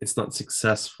 It's not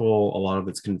successful. A lot of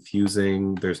it's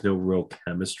confusing. There's no real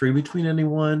chemistry between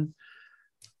anyone.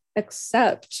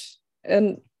 Except,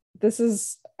 and this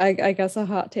is, I guess, a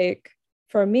hot take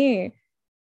from me,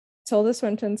 Tilda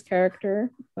Swinton's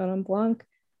character, Madame Blanc,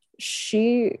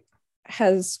 she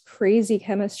has crazy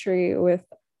chemistry with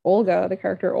Olga, the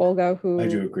character Olga, who I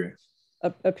do agree.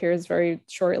 Appears very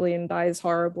shortly and dies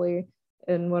horribly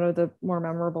in one of the more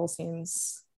memorable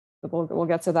scenes. We'll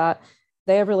get to that.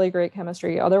 They have really great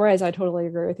chemistry. Otherwise, I totally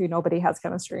agree with you. Nobody has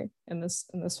chemistry in this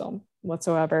film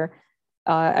whatsoever.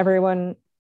 Everyone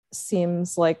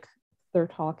seems like they're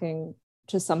talking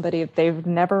to somebody they've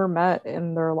never met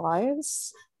in their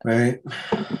lives. Right.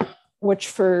 Which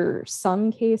for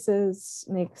some cases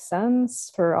makes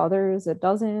sense. For others, it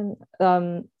doesn't.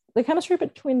 The chemistry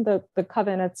between the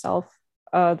coven itself,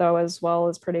 though, as well,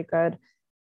 is pretty good.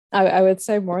 I would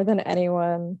say more than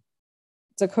anyone,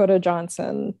 Dakota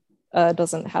Johnson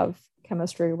doesn't have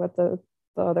chemistry with the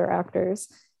other actors,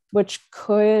 which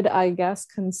could, I guess,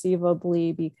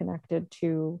 conceivably be connected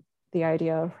to the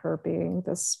idea of her being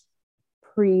this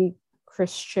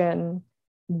pre-Christian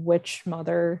witch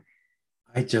mother.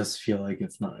 I just feel like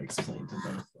it's not explained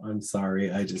enough. I'm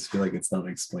sorry. I just feel like it's not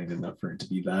explained enough for it to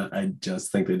be that. I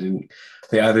just think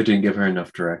they either didn't give her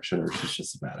enough direction or she's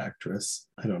just a bad actress.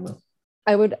 I don't know.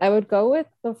 I would go with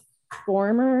the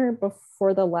former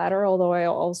before the latter, although I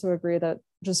also agree that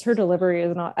just her delivery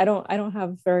is not, I don't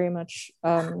have very much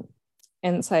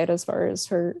insight as far as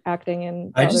her acting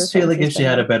in I just feel like if she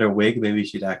had a better wig, maybe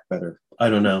she'd act better. I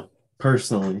don't know.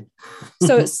 Personally.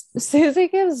 So Susie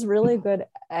gives really good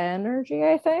energy,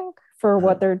 I think, for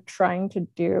what they're trying to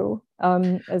do.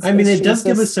 It does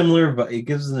give a similar, it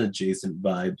gives an adjacent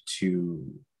vibe to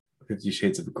 50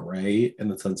 Shades of Grey in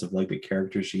the sense of like the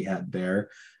character she had there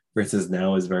versus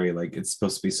now is very like, it's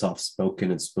supposed to be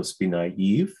soft-spoken, it's supposed to be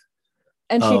naive.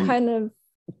 And she kind of,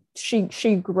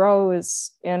 she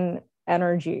grows in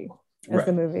energy as right.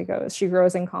 the movie goes. She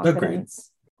grows in confidence,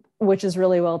 which is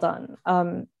really well done.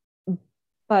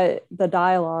 But the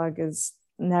dialogue is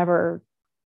never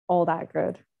all that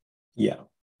good. Yeah.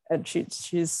 And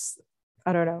she's,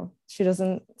 I don't know, she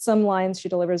doesn't, some lines she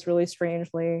delivers really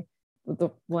strangely. The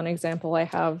one example I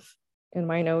have in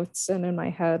my notes and in my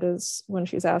head is when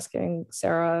she's asking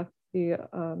Sarah, the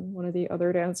one of the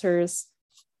other dancers,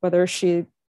 whether she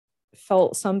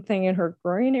felt something in her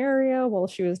groin area while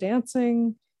she was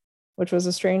dancing, which was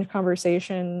a strange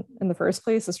conversation in the first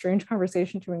place, a strange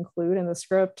conversation to include in the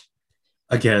script.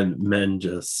 Again, men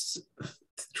just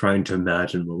trying to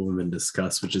imagine what women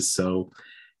discuss, which is so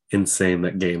insane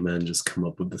that gay men just come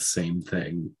up with the same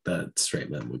thing that straight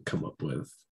men would come up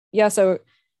with. Yeah, so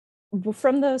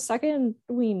from the second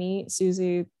we meet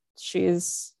Susie,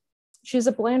 she's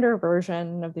a blander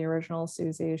version of the original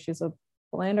Susie. She's a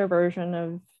blander version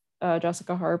of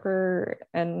Jessica Harper,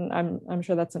 and I'm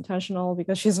sure that's intentional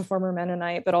because she's a former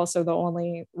Mennonite, but also the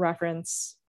only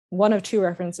reference, one of two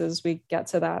references we get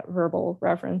to that verbal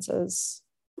references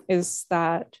is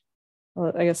that,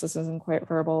 well, I guess this isn't quite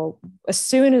verbal. As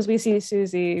soon as we see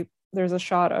Susie, there's a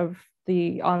shot of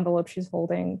the envelope she's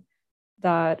holding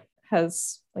that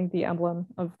has like the emblem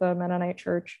of the Mennonite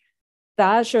church.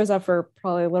 That shows up for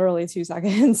probably literally 2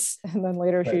 seconds. And then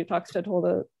later she talks to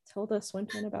Tilda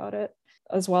Swinton about it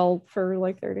as well for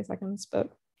like 30 seconds. But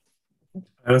I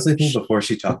honestly think before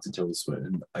she talked to Tilda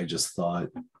Swinton, I just thought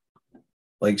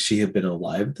like she had been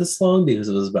alive this long because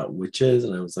it was about witches.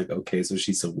 And I was like, okay, so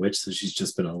she's a witch. So she's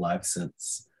just been alive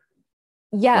since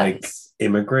like Yes.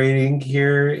 immigrating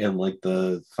here in like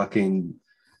the fucking,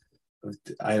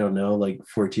 I don't know, like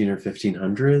 14 or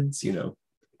 1500s, you know.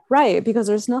 Right, because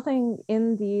there's nothing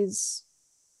in these,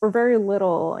 or very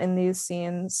little in these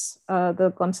scenes,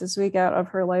 the glimpses we get of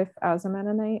her life as a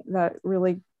Mennonite that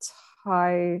really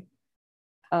tie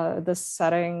the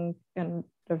setting and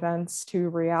events to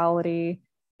reality.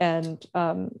 I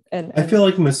feel And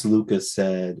like Miss Lucas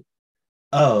said,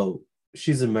 "Oh,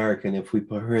 she's American. If we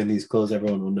put her in these clothes,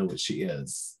 everyone will know what she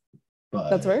is." that's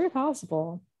But very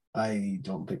possible. I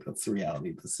don't think that's the reality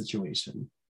of the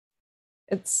situation.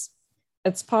 It's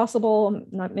it's possible,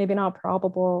 not maybe not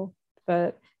probable,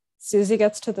 but Susie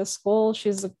gets to the school.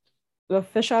 She's a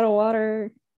fish out of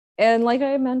water. And like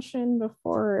I mentioned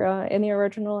before, in the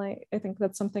original, I think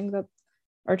that's something that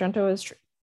Argento is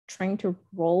trying to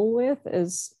roll with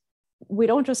is we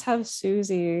don't just have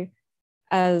Susie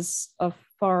as a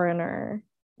foreigner.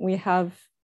 We have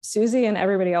Susie and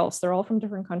everybody else. They're all from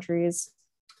different countries.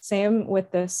 Same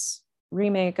with this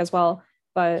remake as well.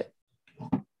 But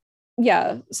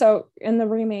yeah, so in the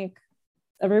remake,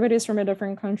 everybody's from a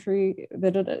different country.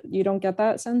 That you don't get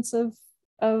that sense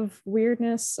of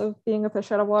weirdness of being a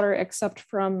fish out of water, except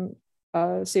from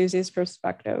Susie's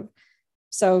perspective.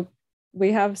 So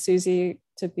we have Susie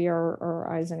to be our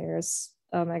eyes and ears,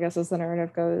 I guess, as the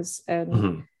narrative goes, and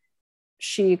Mhm.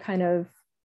 she kind of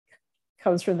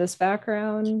comes from this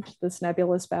background, this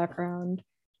nebulous background,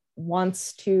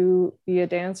 wants to be a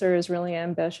dancer, is really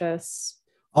ambitious,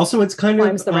 Also, it's kind of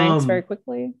climbs the ranks very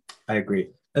quickly. I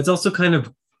agree. It's also kind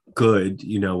of good,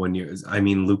 you know, when you're, I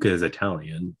mean, Luca is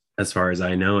Italian, as far as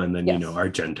I know. And then, you know, Yes,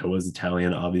 Argento is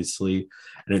Italian, obviously.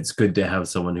 And it's good to have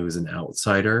someone who is an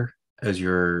outsider as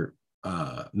your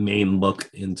main look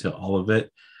into all of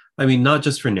it. I mean, not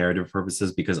just for narrative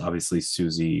purposes, because obviously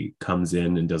Susie comes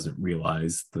in and doesn't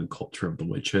realize the culture of the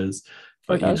witches,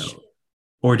 or but, you does she? know,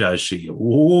 or does she?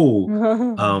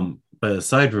 Ooh. But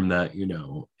aside from that, you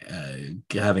know,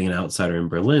 having an outsider in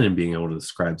Berlin and being able to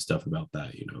describe stuff about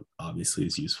that, you know, obviously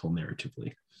is useful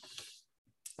narratively.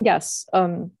 Yes,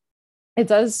 it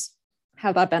does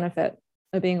have that benefit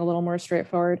of being a little more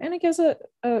straightforward, and it gives it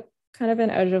a kind of an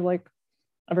edge of like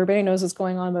everybody knows what's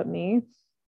going on but me.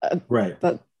 Right.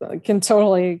 That can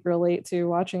totally relate to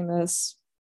watching this.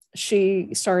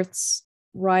 She starts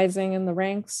rising in the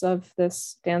ranks of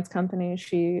this dance company.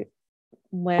 She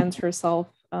lands herself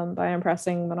by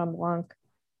impressing Madame Blanc,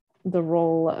 the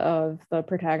role of the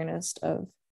protagonist of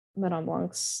Madame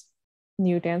Blanc's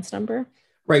new dance number.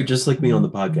 Right. Just like me on the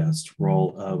podcast,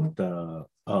 role of the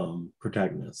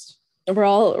protagonist. We're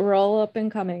all up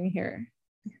and coming here.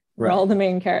 We're Right. all the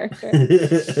main character.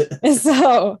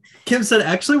 So Kim said,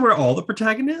 actually, we're all the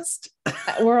protagonist.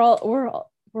 we're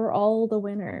all the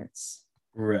winners.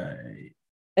 Right.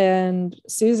 And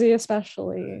Susie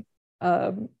especially.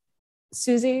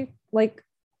 Susie, like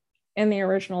in the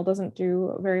original, doesn't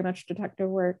do very much detective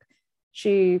work.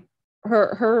 She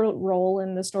her role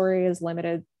in the story is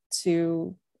limited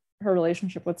to her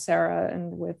relationship with Sarah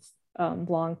and with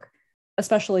Blanc,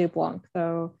 especially Blanc,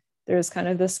 though there's kind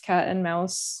of this cat and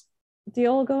mouse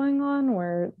deal going on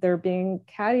where they're being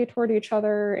catty toward each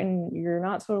other and you're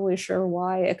not totally sure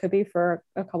why. It could be for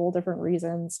a couple different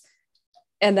reasons.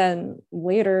 And then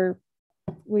later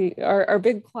we our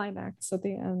big climax at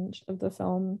the end of the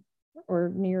film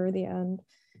or near the end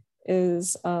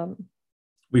is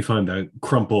We find the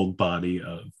crumpled body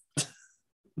of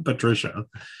Patricia.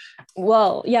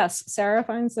 well, yes, Sarah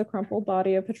finds the crumpled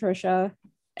body of Patricia,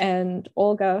 and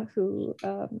Olga, who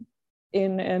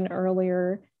in an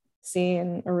earlier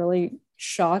scene, a really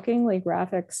shockingly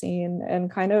graphic scene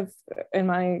and kind of, in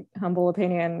my humble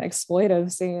opinion,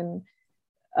 exploitive scene,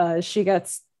 she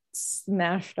gets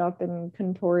smashed up and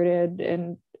contorted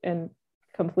and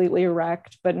completely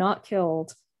wrecked, but not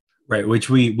killed. Right, which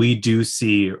we do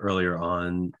see earlier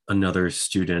on. Another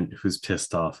student who's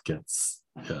pissed off gets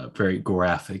very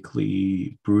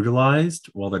graphically brutalized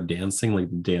while they're dancing. Like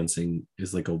dancing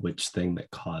is like a witch thing that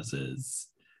causes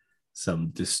some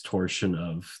distortion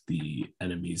of the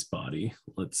enemy's body,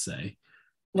 let's say.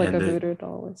 Like And a the voodoo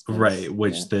doll, I suppose. right, Yeah.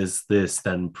 which this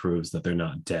then proves that they're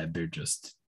not dead, they're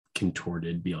just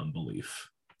contorted beyond belief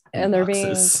in And they're being,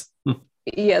 boxes.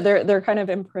 yeah, they're kind of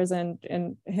imprisoned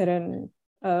in hidden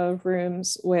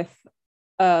rooms with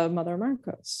Mother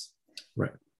Marcos,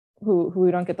 Right. who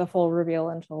we don't get the full reveal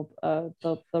until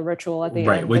the ritual at the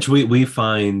Right, end. which we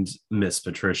find Miss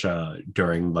Patricia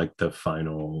during like the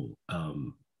final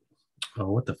oh,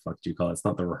 what the fuck do you call it? It's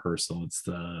not the rehearsal, it's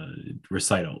the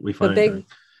recital. We The find it during,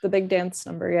 big dance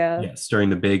number, yeah. yes, during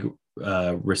the big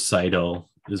recital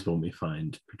is when we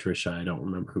find Patricia. I don't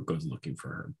remember who goes looking for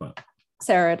her, but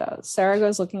Sarah does. Sarah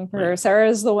goes looking for her. Right. Sarah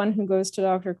is the one who goes to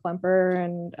Dr. Klemper,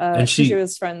 and And she she,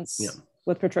 was yeah. friends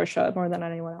with Patricia more than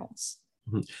anyone else.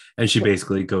 Mhm. And she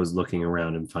basically goes looking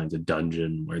around and finds a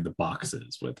dungeon where the box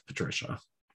is with Patricia.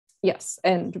 Yes,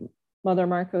 and Mother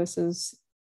Marcos is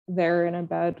there in a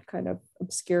bed, kind of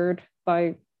obscured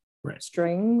by Right.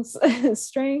 strings,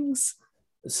 strings,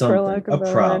 for Something. lack A of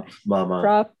a prop, word. mama.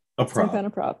 Prop, A some prop. kind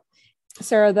of prop.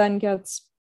 Sarah then gets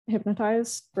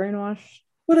hypnotized, brainwashed,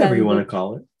 Whatever you then want to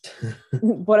call it.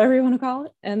 whatever you want to call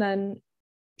it, and then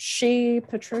she,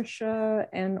 Patricia,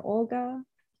 and Olga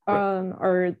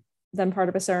are then part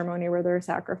of a ceremony where they're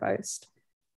sacrificed.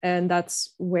 And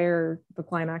that's where the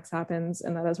climax happens.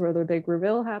 And that is where the big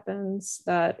reveal happens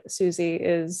that Susie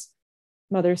is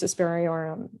Mother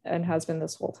Susperiorum and has been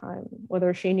this whole time,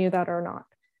 whether she knew that or not.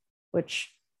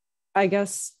 Which I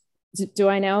guess, do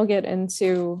I now get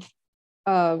into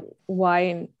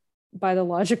why, by the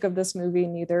logic of this movie,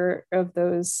 neither of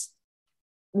those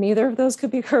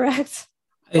could be correct?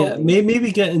 Yeah,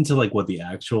 maybe get into like what the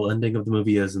actual ending of the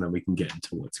movie is, and then we can get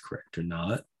into what's correct or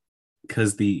not.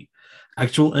 Because the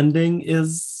actual ending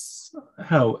is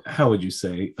how would you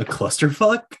say, a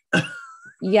clusterfuck?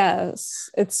 Yes,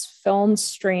 it's filmed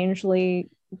strangely,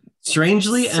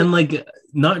 And like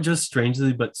not just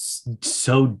strangely, but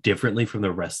so differently from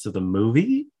the rest of the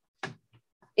movie.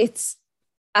 It's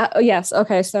yes,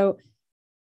 okay, so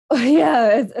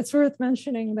yeah, it's worth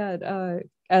mentioning that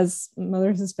as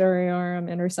Mother Susperiorum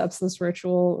intercepts this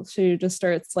ritual, she just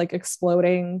starts like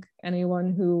exploding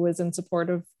anyone who was in support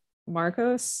of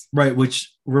Marcos. Right,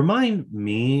 which remind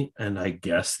me, and I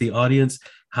guess the audience,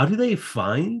 how do they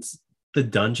find the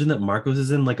dungeon that Marcos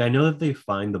is in? Like, I know that they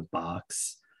find the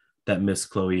box that Miss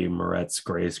Chloe Moretz,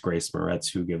 Grace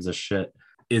Moretz, who gives a shit,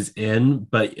 is in,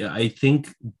 but I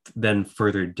think then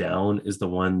further down is the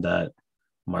one that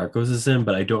Marcos is in,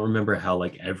 but I don't remember how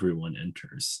like everyone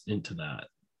enters into that.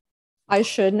 I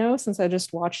should know since I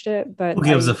just watched it, but Who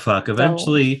gives a I fuck? don't.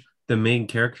 Eventually, the main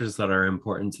characters that are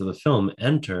important to the film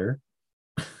enter.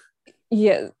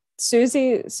 Yeah,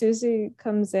 Susie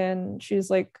comes in. She's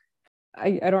like,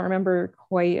 I don't remember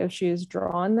quite if she's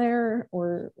drawn there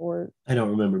or I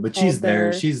don't remember, but she's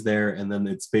there. She's there, and then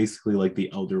it's basically like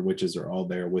the elder witches are all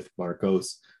there with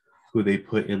Marcos, who they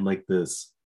put in like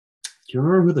this. Do you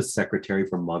remember who the secretary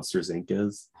from Monsters Inc.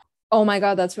 is? Oh my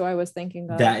god, that's who I was thinking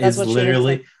of. That That's is what she looks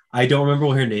literally. like. I don't remember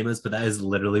what her name is, but that is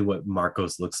literally what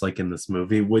Marcos looks like in this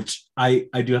movie, which I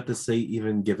do have to say,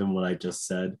 even given what I just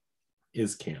said,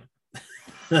 is camp.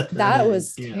 That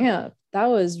was camp.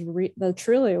 That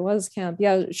truly was camp.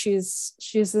 Yeah, she's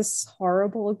this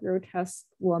horrible, grotesque,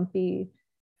 lumpy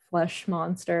flesh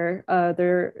monster.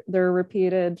 There are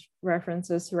repeated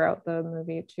references throughout the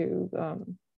movie to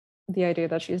the idea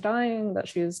that she's dying, that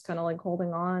she's kind of like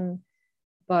holding on,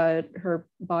 but her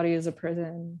body is a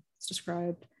prison. It's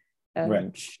described, and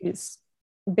Right. she's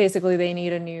basically they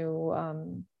need a new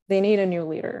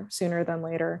leader sooner than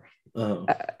later. Oh.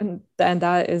 And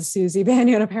that is Susie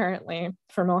Banyan, apparently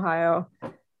from Ohio.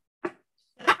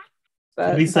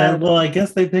 But he said, "Well, I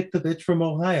guess they picked the bitch from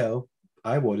Ohio.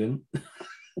 I wouldn't."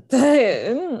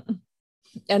 And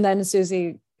then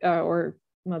Susie, or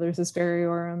Mother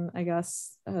Susperiorum, I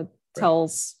guess,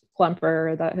 tells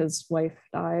Klemper that his wife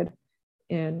died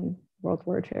in World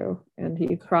War II, and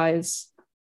he cries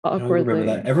awkwardly. I remember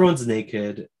that. Everyone's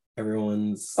naked.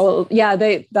 Everyone's. Oh yeah,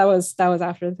 that was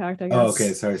after the fact, I guess. Oh,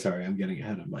 okay. Sorry. I'm getting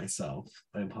ahead of myself.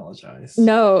 I apologize.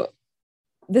 No,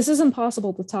 this is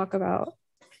impossible to talk about.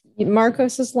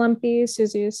 Marcos is lumpy,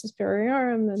 Susie is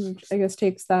Susperiorum, and I guess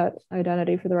takes that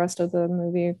identity for the rest of the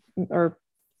movie or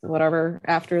whatever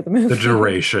after the movie. The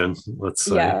duration, let's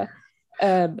say. Yeah.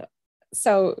 And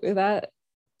so that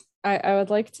I would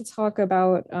like to talk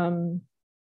about I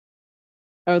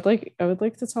would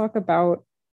like to talk about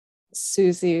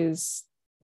Susie's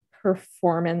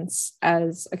performance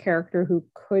as a character who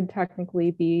could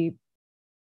technically be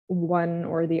one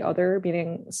or the other,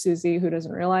 meaning Susie who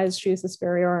doesn't realize she's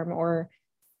Susperiorum, or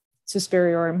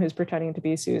Susperiorum who's pretending to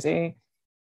be Susie,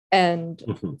 and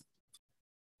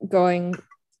going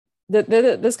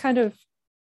this kind of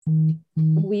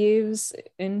weaves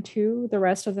into the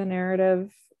rest of the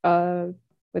narrative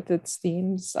with its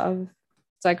themes of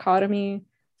dichotomy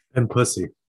and pussy.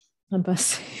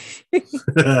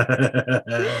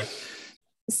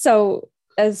 So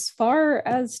as far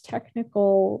as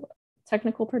technical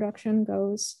production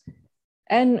goes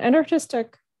and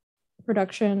artistic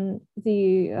production,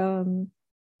 the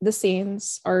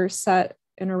scenes are set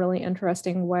in a really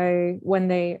interesting way when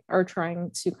they are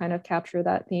trying to kind of capture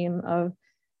that theme of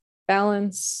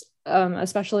balance,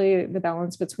 especially the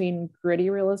balance between gritty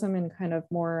realism and kind of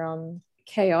more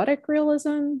chaotic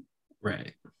realism.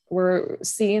 Right. where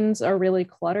scenes are really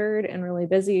cluttered and really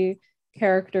busy.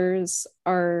 Characters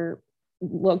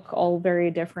look all very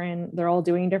different. They're all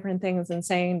doing different things and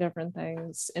saying different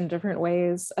things in different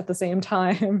ways at the same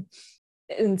time.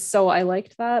 And so I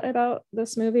liked that about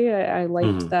this movie. I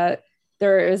liked that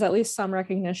there is at least some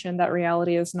recognition that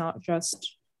reality is not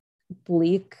just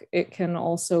bleak, it can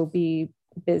also be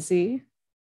busy.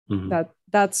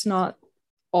 That's not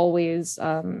always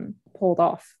pulled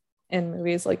off in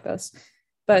movies like this.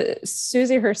 But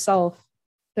Susie herself,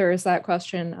 there is that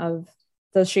question of,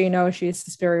 does she know she's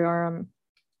Suspiriorum?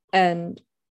 And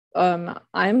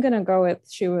I'm gonna go with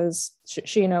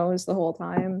she knows the whole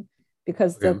time,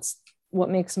 because that's what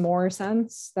makes more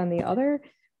sense than the other.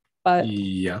 But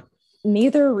yeah,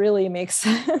 neither really makes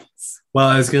sense. Well,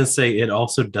 I was gonna say it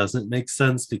also doesn't make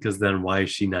sense, because then why is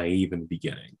she naive in the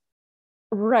beginning?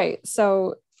 Right.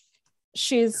 So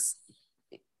she's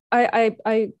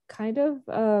I kind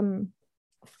of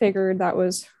figured that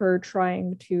was her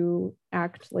trying to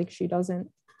act like she doesn't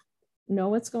know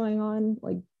what's going on,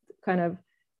 like kind of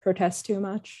protest too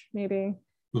much, maybe.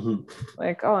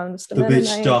 Like, oh, I'm just a Mennonite. The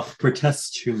bitch doth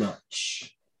protest too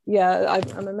much. Yeah,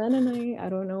 I'm a Mennonite. I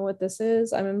don't know what this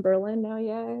is. I'm in Berlin now,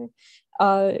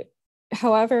 yay.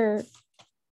 However,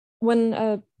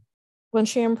 when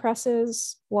she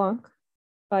impresses Blanc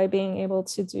by being able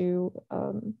to do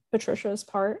Patricia's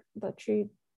part that she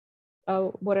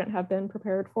wouldn't have been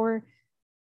prepared for,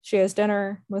 she has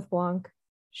dinner with Blanc.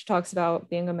 She talks about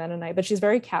being a Mennonite, but she's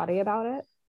very catty about it.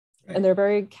 Right. And they're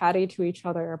very catty to each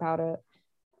other about it,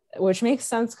 which makes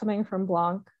sense coming from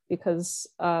Blanc, because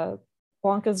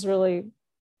Blanc is really,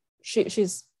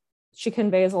 she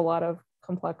conveys a lot of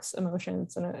complex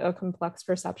emotions and a complex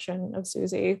perception of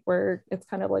Susie, where it's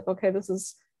kind of like, okay, this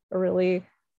is a really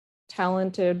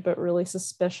talented but really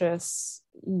suspicious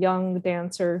young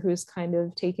dancer who's kind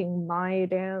of taking my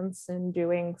dance and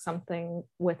doing something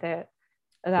with it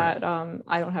that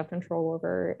I don't have control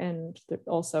over. And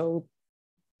also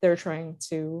they're trying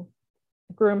to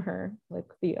groom her like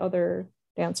the other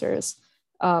dancers,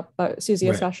 but Susie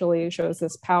especially shows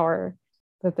this power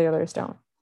that the others don't.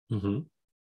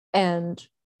 And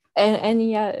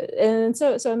yet, and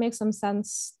so it makes some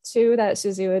sense too that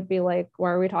Susie would be like, why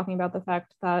are we talking about the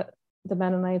fact that the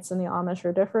Mennonites and the Amish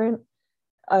are different,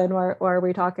 and why are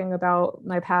we talking about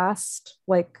my past?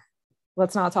 Like,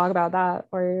 let's not talk about that.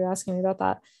 Why are you asking me about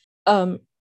that? And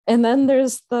then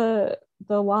there's the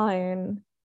line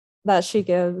that she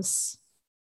gives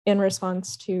in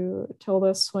response to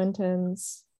Tilda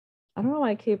Swinton's, I don't know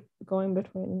why I keep going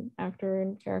between actor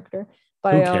and character,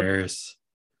 but who cares?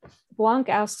 Blanc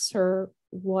asks her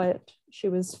what she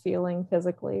was feeling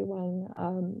physically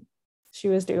when she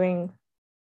was doing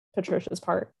Patricia's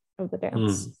part of the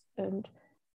dance. And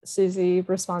Susie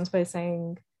responds by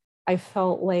saying, I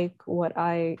felt like what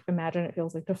I imagine it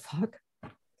feels like to fuck.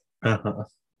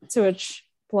 To which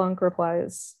Blanc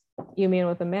replies, you mean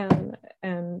with a man?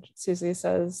 And Susie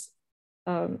says,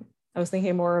 I was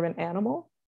thinking more of an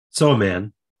animal. So a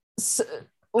man. So,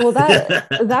 well, that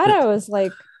I was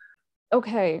like,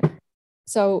 okay,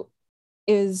 so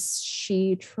is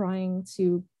she trying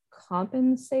to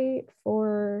compensate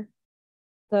for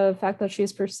the fact that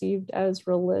she's perceived as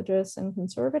religious and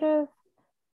conservative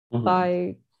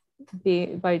by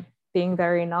being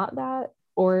very not that?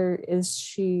 Or is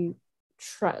she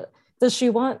does she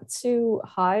want to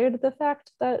hide the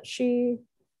fact that she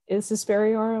is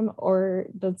Suspiriorum, or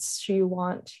does she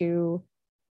want to,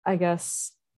 I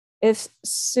guess, if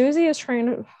Susie is trying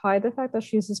to hide the fact that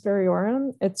she's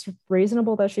Suspiriorum, it's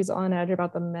reasonable that she's on edge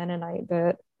about the Mennonite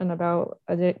bit and about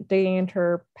digging into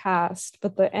her past.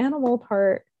 But the animal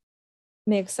part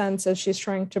makes sense as she's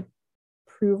trying to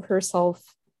prove herself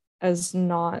as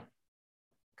not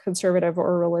conservative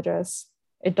or religious.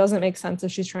 It doesn't make sense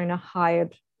if she's trying to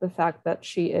hide the fact that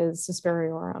she is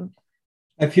Suspiriorum.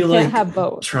 I feel like have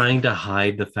both. Trying to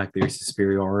hide the fact that you're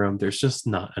Suspiriorum, there's just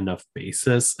not enough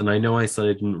basis. And I know I said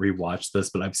I didn't rewatch this,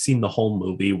 but I've seen the whole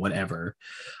movie, whatever.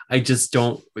 I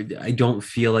don't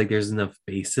feel like there's enough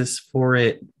basis for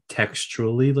it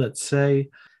textually, let's say.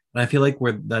 And I feel like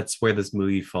that's where this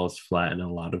movie falls flat in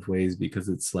a lot of ways, because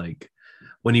it's like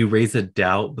when you raise a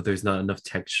doubt, but there's not enough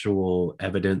textual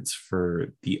evidence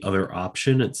for the other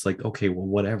option, it's like, okay, well,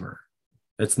 whatever.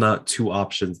 It's not two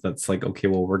options. That's like, okay,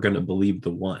 well, we're going to believe the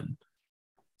one.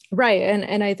 Right.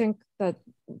 And I think that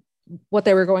what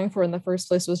they were going for in the first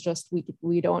place was just,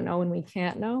 we don't know and we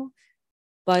can't know.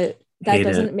 But that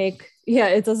doesn't make,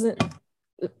 it doesn't,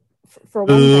 for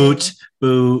one thing.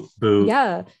 Boot.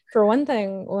 Yeah. For one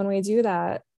thing, when we do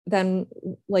that, then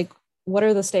like, what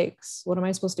are the stakes? What am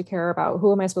I supposed to care about?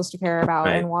 Who am I supposed to care about,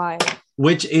 and why?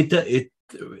 Which it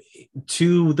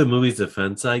to the movie's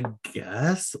defense, I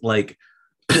guess, like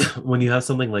when you have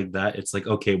something like that, it's like,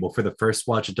 okay, well, for the first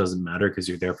watch, it doesn't matter because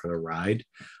you're there for the ride.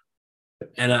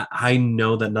 And I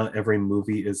know that not every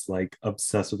movie is like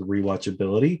obsessed with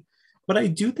rewatchability, but I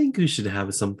do think you should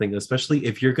have something, especially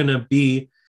if you're gonna be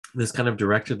this kind of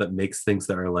director that makes things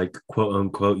that are like quote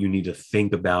unquote, you need to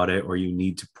think about it or you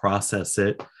need to process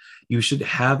it. You should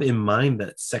have in mind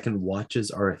that second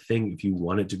watches are a thing if you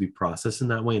want it to be processed in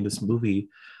that way. In this movie,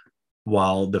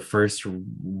 while the first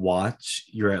watch,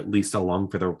 you're at least along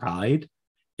for the ride,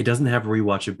 it doesn't have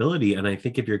rewatchability. And I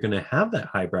think if you're going to have that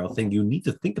highbrow thing, you need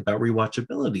to think about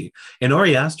rewatchability. An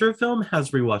Ari Aster film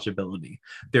has rewatchability.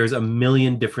 There's a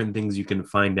million different things you can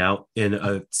find out in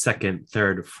a second,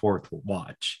 third, fourth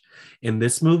watch. In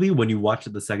this movie, when you watch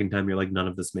it the second time, you're like, none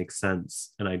of this makes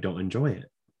sense and I don't enjoy it.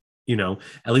 You know,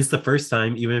 at least the first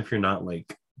time, even if you're not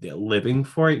like living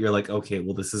for it, you're like, okay,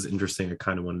 well, this is interesting. I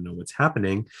kind of want to know what's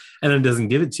happening. And then it doesn't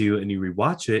give it to you and you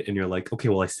rewatch it and you're like, okay,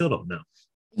 well, I still don't know.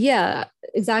 Yeah,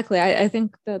 exactly. I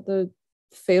think that the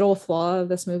fatal flaw of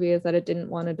this movie is that it didn't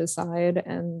want to decide.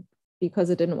 And because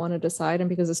it didn't want to decide and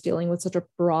because it's dealing with such a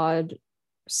broad,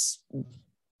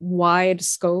 wide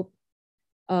scope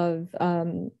of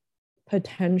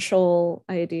potential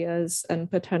ideas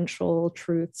and potential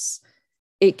truths,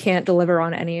 it can't deliver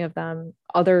on any of them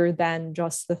other than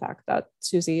just the fact that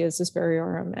Susie is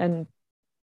Superiorum. And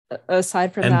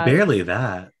aside from and that, barely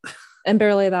that. and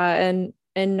barely that.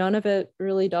 And none of it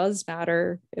really does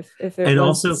matter if it and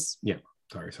was. Also, yeah,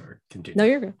 sorry, continue. No,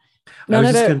 you're good. None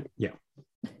of it. Yeah.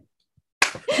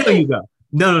 No, you go.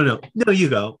 No, you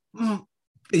go.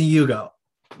 You go.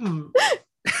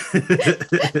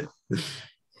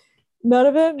 None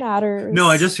of it matters. No,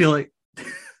 I just feel like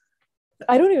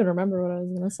I don't even remember what I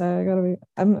was gonna say. I gotta be.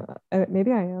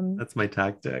 Maybe I am. That's my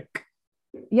tactic.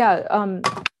 Yeah.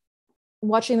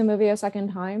 Watching the movie a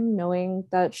second time, knowing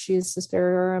that she's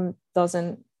Suspiria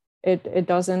it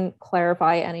doesn't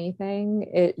clarify anything.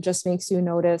 It just makes you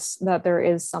notice that there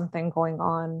is something going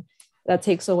on that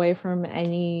takes away from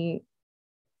any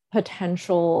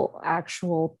potential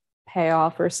actual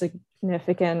payoff or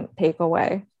significant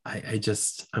takeaway.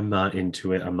 I'm not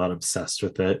into it. I'm not obsessed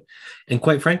with it. And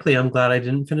quite frankly, I'm glad I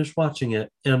didn't finish watching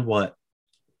it. And what?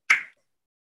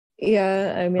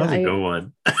 Yeah, I mean, that was a good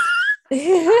one.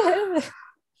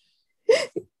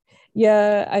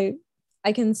 Yeah,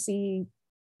 I can see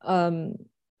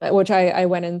which I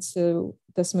went into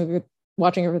this movie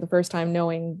watching it for the first time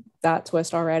knowing that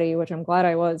twist already, which I'm glad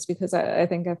I was, because I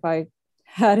think if I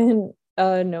hadn't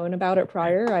known about it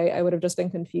prior, I would have just been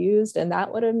confused, and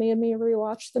that would have made me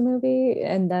rewatch the movie,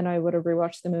 and then I would have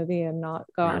rewatched the movie and not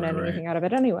gotten anything out of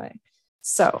it anyway.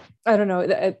 So I don't know,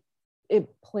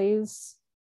 it plays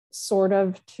sort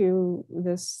of to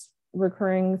this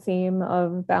recurring theme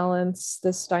of balance,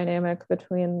 this dynamic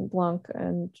between Blanc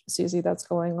and Susie that's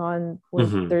going on, where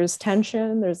there's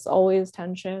tension, there's always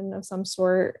tension of some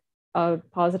sort,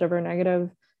 positive or negative,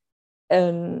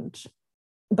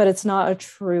 but it's not a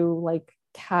true like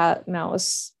cat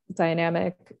mouse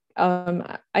dynamic.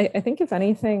 I think if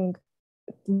anything,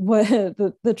 what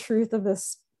the truth of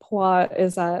this plot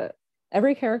is that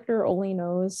every character only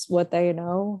knows what they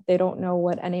know. They don't know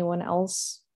what anyone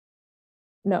else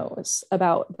knows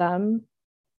about them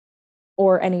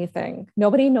or anything.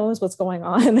 Nobody knows what's going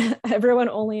on. Everyone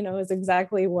only knows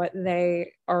exactly what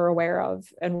they are aware of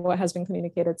and what has been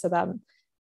communicated to them.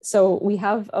 So we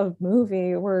have a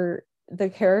movie where the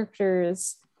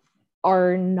characters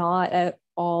are not at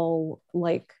all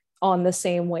like on the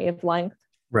same wavelength.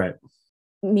 Right.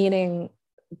 Meaning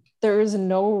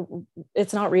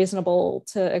it's not reasonable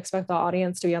to expect the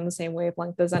audience to be on the same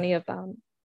wavelength as any of them,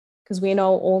 because we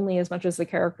know only as much as the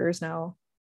characters know.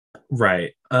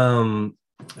 Right. I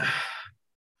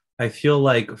feel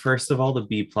like, first of all, the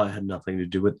B plot had nothing to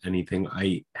do with anything.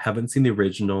 I haven't seen the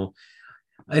original.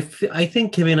 I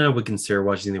think Kimmy and I would consider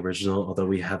watching the original, although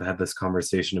we have had this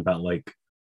conversation about like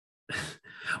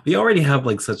we already have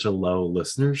like such a low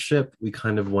listenership. We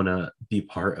kind of want to be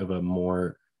part of a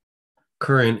more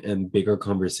current and bigger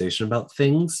conversation about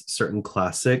things, certain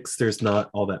classics. There's not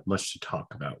all that much to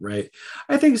talk about, right?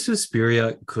 I think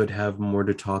Suspiria could have more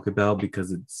to talk about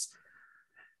because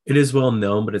it is well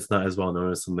known, but it's not as well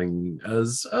known as something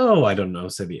as, I don't know,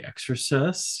 say The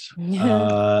Exorcist.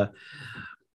 Yeah.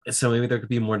 So maybe there could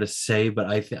be more to say, but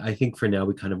I think for now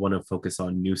we kind of want to focus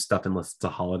on new stuff unless it's a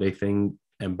holiday thing.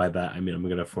 And by that, I mean, I'm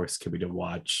going to force Kibby to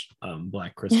watch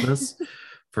Black Christmas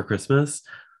for Christmas.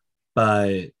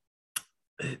 But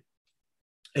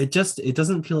it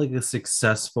doesn't feel like a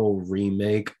successful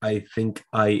remake. I think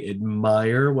I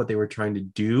admire what they were trying to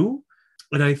do,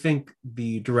 And I think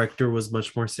the director was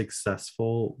much more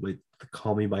successful with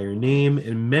Call Me by Your Name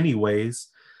in many ways,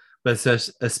 but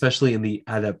especially in the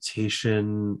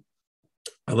adaptation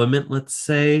element, let's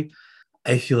say.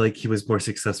 I feel like he was more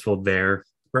successful there.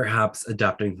 Perhaps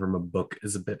adapting from a book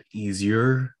is a bit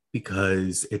easier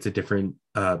because it's a different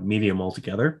medium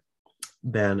altogether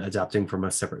than adapting from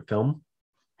a separate film.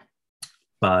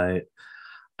 But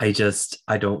I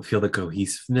don't feel the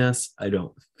cohesiveness. I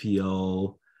don't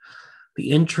feel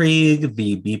the intrigue.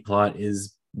 The B plot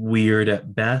is weird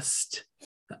at best.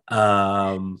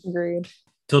 Agreed.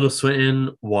 Tilda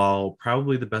Swinton, while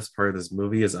probably the best part of this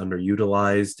movie, is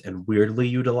underutilized and weirdly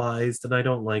utilized, and I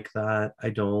don't like that. I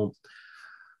don't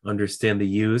understand the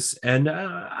use, and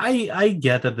I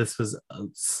get that this was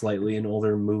slightly an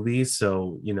older movie,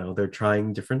 so they're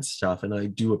trying different stuff, and I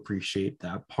do appreciate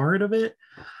that part of it.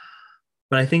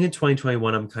 But I think in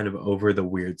 2021, I'm kind of over the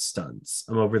weird stunts.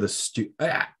 I'm over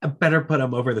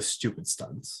I'm over the stupid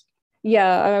stunts.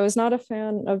 Yeah, I was not a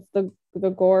fan of the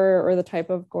gore or the type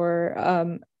of gore.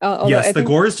 Yes, the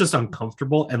gore is just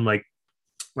uncomfortable, and like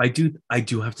I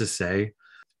do have to say,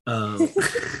 um,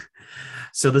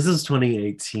 so this is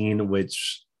 2018,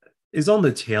 which is on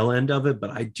the tail end of it, but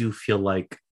I do feel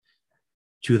like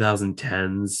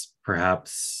 2010s,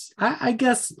 perhaps I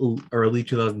guess early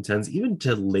 2010s, even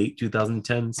to late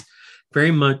 2010s,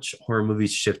 very much horror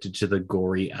movies shifted to the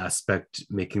gory aspect,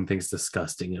 making things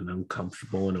disgusting and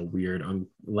uncomfortable in a weird,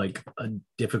 like a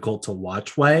difficult to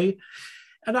watch way.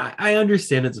 And I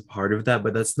understand it's a part of that,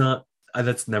 but that's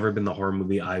never been the horror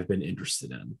movie I've been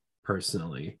interested in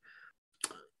personally.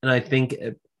 And I think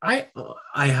I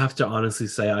have to honestly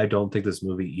say I don't think this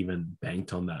movie even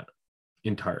banked on that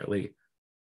entirely.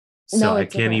 So no, I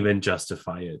can't even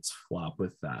justify its flop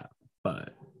with that.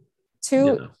 But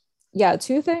two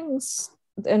things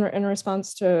in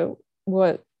response to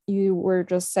what you were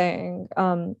just saying.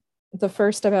 The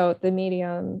first about the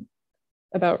medium,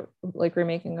 about like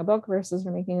remaking a book versus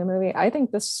remaking a movie. I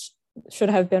think this should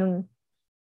have been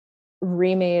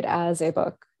remade as a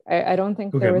book. I don't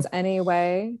think there was any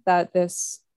way that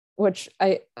this, which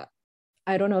I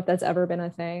don't know if that's ever been a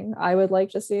thing. I would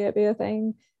like to see it be a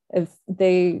thing. If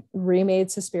they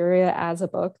remade Suspiria as a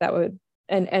book, that would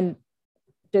and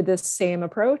did this same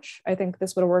approach, I think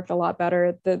this would have worked a lot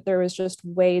better. That there was just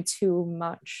way too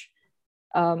much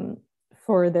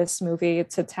for this movie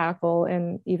to tackle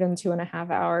in even 2.5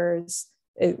 hours.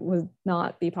 It would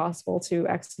not be possible to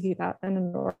execute that in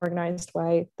an organized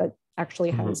way that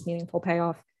actually has meaningful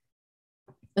payoff.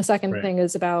 The second thing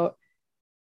is about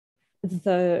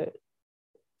the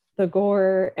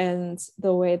gore and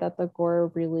the way that the gore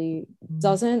really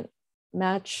doesn't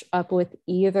match up with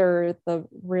either the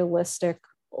realistic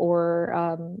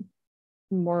or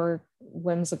more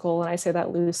whimsical, and I say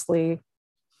that loosely,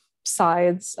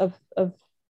 sides of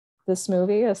this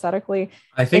movie aesthetically.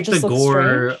 I think the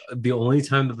gore, the only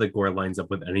time that the gore lines up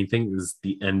with anything is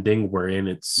the ending, wherein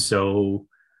it's so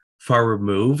far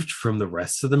removed from the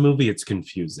rest of the movie, it's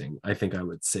confusing. I think I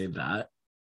would say that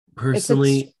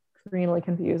personally. It's extremely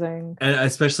confusing, and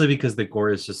especially because the gore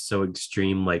is just so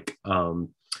extreme. Like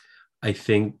I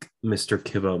think Mr.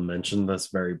 Kivo mentioned this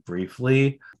very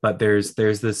briefly, but there's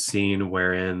this scene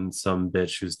wherein some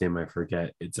bitch whose name I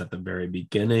forget, it's at the very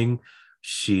beginning.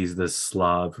 She's the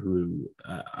Slav who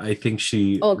I think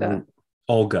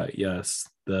Olga, yes,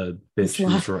 the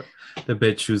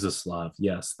bitch who's a Slav,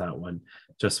 yes, that one,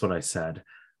 just what I said.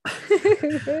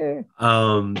 I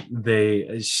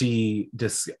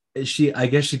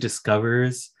guess she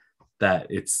discovers that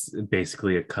it's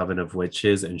basically a coven of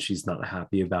witches, and she's not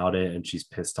happy about it, and she's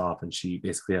pissed off, and she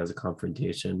basically has a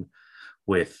confrontation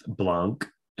with Blanc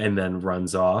and then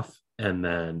runs off. And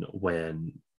then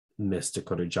when Miss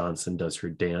Dakota Johnson does her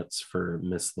dance for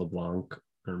Miss LeBlanc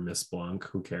or Miss Blanc,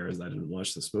 who cares? I didn't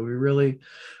watch this movie really.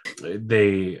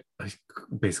 They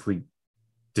basically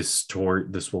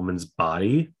distort this woman's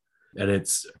body, and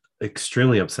it's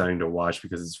extremely upsetting to watch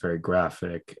because it's very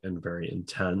graphic and very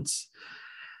intense.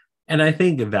 And I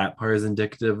think that part is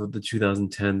indicative of the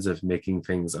 2010s of making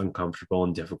things uncomfortable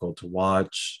and difficult to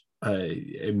watch.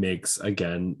 It makes,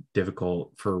 again,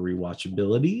 difficult for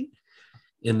rewatchability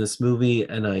in this movie,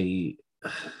 and I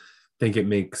think it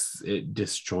makes it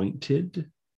disjointed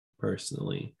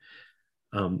personally,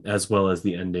 as well as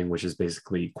the ending, which is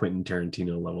basically Quentin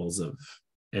Tarantino levels of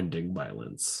ending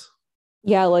violence.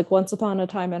 Yeah, like Once Upon a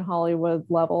Time in Hollywood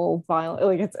level violent.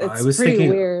 Like it's pretty thinking,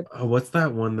 weird. What's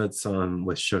that one that's on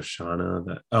with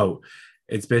Shoshana?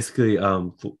 It's basically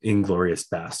Inglourious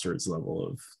Basterds level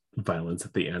of violence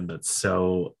at the end. That's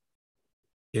so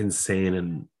insane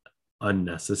and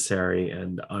unnecessary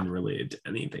and unrelated to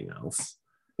anything else.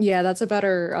 Yeah, that's a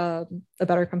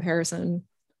better comparison,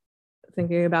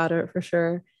 thinking about it for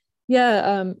sure.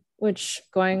 Yeah, which,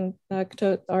 going back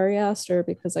to Ari Aster,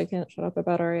 because I can't shut up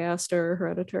about Ari Aster,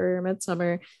 Hereditary, or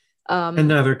Midsummer. And Um,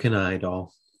 neither can I,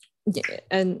 doll. yeah,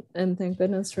 and thank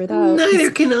goodness for that, Neither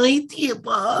because can I,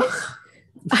 Tiba.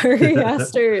 Ari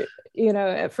Aster,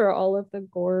 for all of the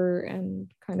gore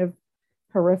and kind of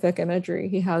horrific imagery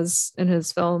he has in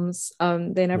his films,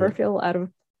 they never Right. feel out of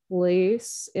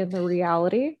place in the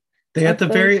reality They at of the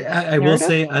the very, I will narrative.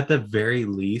 say, at the very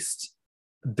least,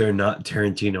 they're not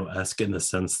Tarantino-esque in the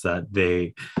sense that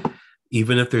they,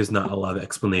 even if there's not a lot of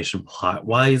explanation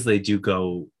plot-wise, they do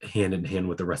go hand in hand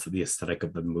with the rest of the aesthetic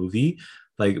of the movie.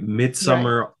 Like Right.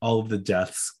 Midsummer, all of the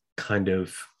deaths kind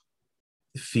of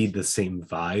feed the same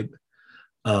vibe.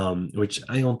 Which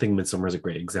I don't think Midsummer is a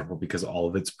great example because all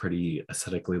of it's pretty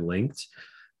aesthetically linked.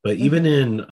 But even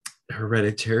Mm-hmm. in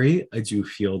Hereditary, I do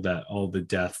feel that all the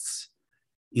deaths,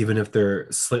 even if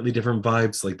they're slightly different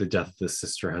vibes, like the death of the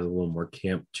sister has a little more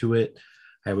camp to it,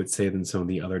 I would say, than some of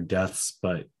the other deaths,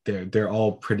 but they're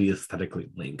all pretty aesthetically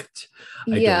linked.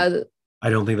 I don't Yeah, I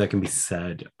don't think that can be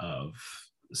said of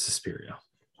Suspiria.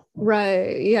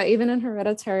 right. Yeah, even in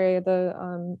Hereditary,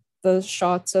 the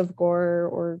shots of gore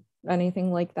or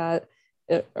anything like that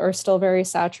are still very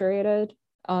saturated.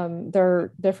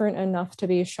 They're different enough to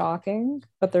be shocking,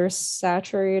 but they're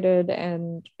saturated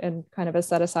and kind of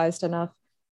aestheticized enough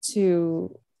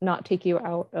to not take you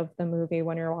out of the movie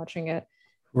when you're watching it.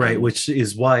 Right, And which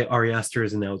is why Ari Aster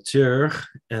is an auteur,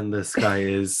 and this guy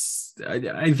is.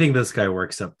 I think this guy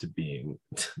works up to being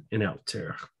an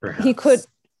auteur, he could, perhaps.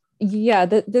 yeah,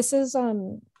 this is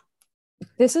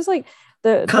like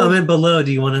the Comment below.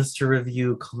 Do you want us to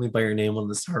review Call Me by Your Name on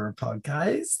this horror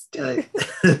podcast?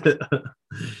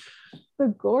 the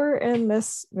gore in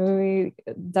this movie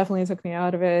definitely took me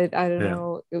out of it. I don't Yeah,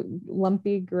 know,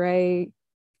 lumpy gray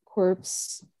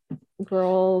corpse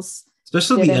girls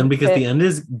especially the end didn't because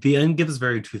fit. the end gives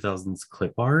very 2000s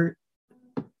clip art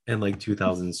and like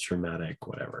 2000s traumatic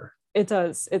whatever. It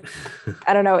does.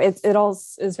 I don't know. It all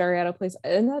is very out of place,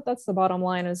 and that's the bottom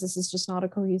line. Is this is just not a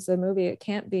cohesive movie. It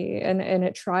can't be, and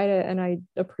it tried it, and I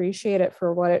appreciate it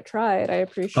for what it tried.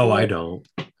 Oh, I don't.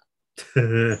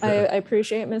 I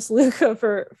appreciate Miss Luca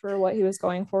for what he was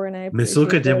going for, and I Miss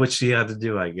Luca appreciate did the what she had to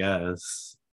do, I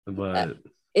guess. uh, But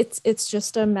it's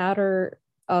just a matter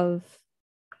of,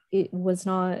 it was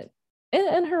not,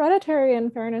 and Hereditary,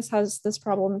 in fairness, has this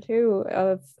problem too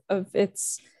of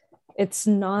it's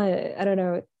not, I don't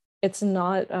know, it's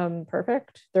not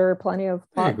perfect. There are plenty of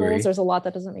I plot holes. agree. There's a lot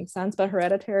that doesn't make sense, but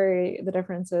Hereditary, the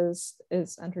difference is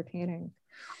entertaining.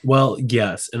 Well,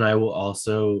 yes, and I will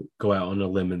also go out on a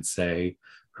limb and say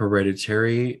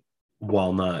Hereditary,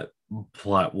 while not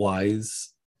plot wise,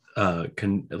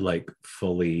 can like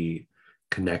fully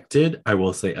connected, I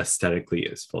will say aesthetically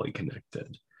is fully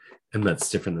connected. And that's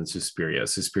different than Suspiria.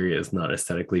 Suspiria is not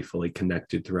aesthetically fully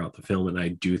connected throughout the film, and I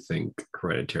do think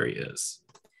Hereditary is.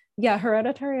 Yeah,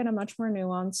 Hereditary, in a much more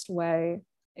nuanced way,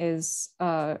 is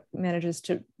manages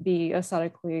to be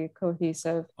aesthetically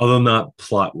cohesive. Although not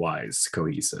plot wise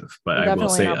cohesive, but I will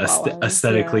Definitely say not plot wise. Yeah.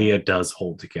 aesthetically it does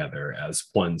hold together as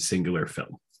one singular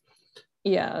film.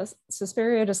 Yeah,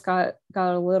 Suspiria just got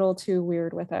a little too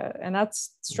weird with it, and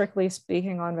that's strictly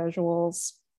speaking on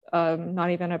visuals, not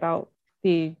even about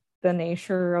the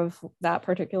nature of that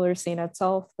particular scene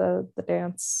itself, the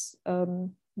dance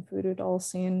voodoo doll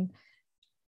scene.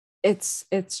 It's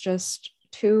just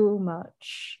too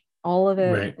much. All of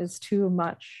it Right. is too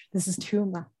much. This is too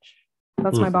much.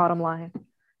 That's my Mhm. bottom line.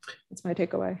 That's my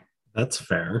takeaway. That's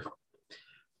fair.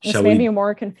 This Shall made me we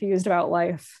more confused about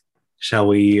life. shall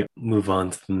we move on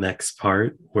to the next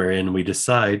part wherein we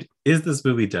decide, is this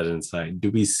movie dead inside? Do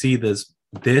we see this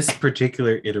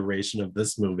particular iteration of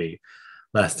this movie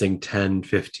lasting 10,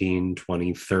 15,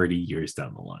 20, 30 years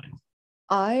down the line?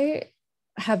 I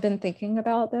have been thinking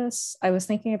about this. I was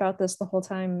thinking about this the whole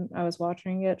time I was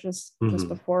watching it, just Mhm.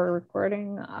 before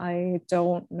recording. I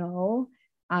don't know.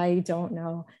 I don't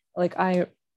know. Like, I have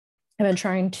been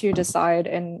trying to decide,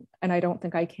 and I don't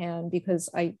think I can, because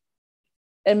I,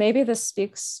 and maybe this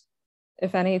speaks,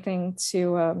 if anything,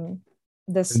 to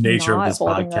The this nature of not this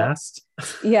holding up. podcast.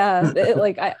 Yeah,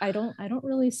 like I don't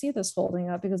really see this holding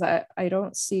up, because I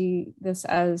don't see this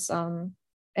as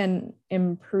an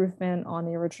improvement on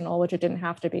the original, which it didn't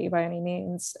have to be by any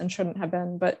means and shouldn't have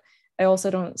been. But I also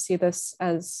don't see this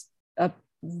as a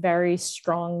very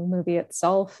strong movie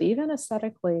itself, even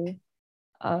aesthetically.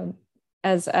 um,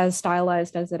 as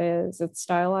stylized as it is, it's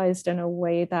stylized in a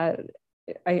way that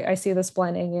I see this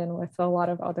blending in with a lot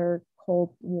of other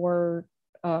Cold War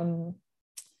um,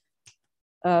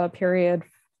 period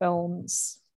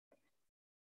films.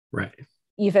 Right.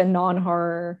 even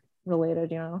non-horror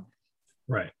related, you know.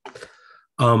 Right.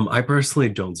 I personally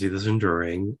don't see this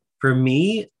enduring. For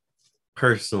me,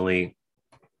 personally,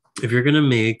 if you're gonna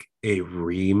make a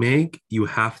remake, you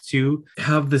have to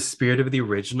have the spirit of the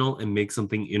original and make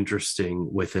something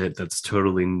interesting with it that's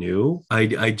totally new.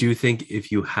 I do think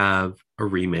if you have a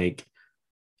remake,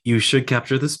 you should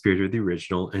capture the spirit of the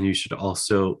original and you should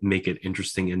also make it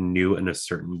interesting and new in a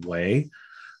certain way.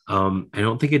 I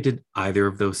don't think it did either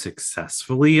of those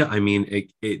successfully. I mean,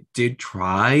 it did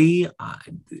try,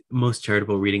 most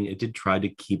charitable reading, it did try to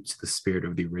keep to the spirit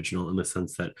of the original in the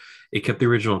sense that it kept the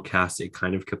original cast, it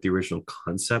kind of kept the original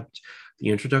concept. The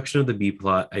introduction of the B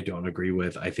plot, I don't agree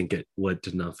with. I think it led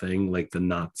to nothing. Like the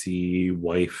Nazi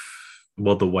wife,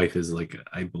 well, the wife is like,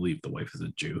 I believe the wife is a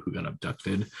Jew who got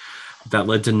abducted. That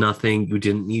led to nothing. You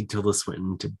didn't need Tilda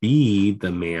Swinton to be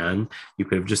the man. You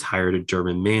could have just hired a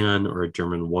German man or a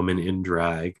German woman in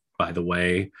drag. By the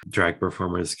way, drag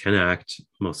performers can act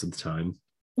most of the time.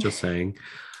 Just saying.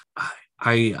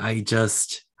 I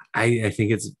just I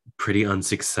think it's pretty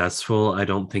unsuccessful. I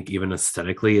don't think even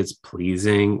aesthetically it's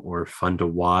pleasing or fun to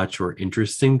watch or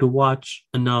interesting to watch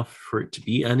enough for it to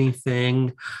be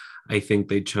anything. I think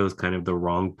they chose kind of the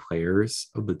wrong players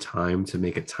of the time to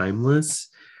make it timeless.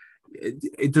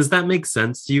 Does that make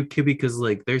sense to you, Kid? Because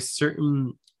like there's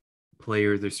certain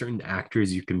players, there's certain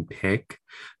actors you can pick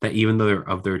that even though they're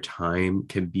of their time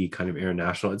can be kind of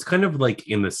international. It's kind of like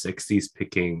in the 60s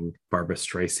picking Barbara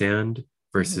Streisand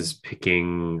versus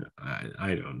picking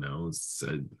I don't know,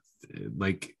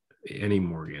 like Annie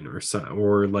Morgan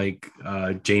or like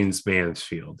James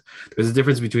Mansfield. There's a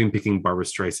difference between picking Barbara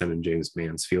Streisand and James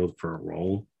Mansfield for a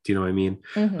role. Do you know what I mean?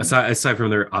 Aside from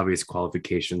their obvious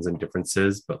qualifications and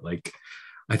differences, but like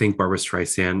I think Barbara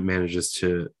Streisand manages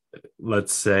to,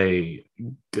 let's say,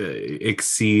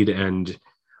 exceed and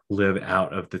live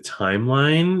out of the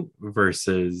timeline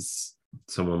versus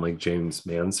someone like James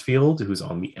Mansfield, who's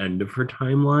on the end of her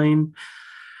timeline.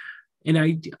 And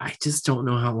I just don't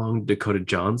know how long Dakota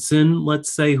Johnson,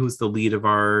 let's say, who's the lead of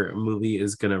our movie,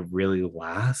 is going to really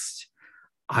last.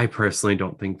 I personally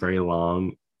don't think very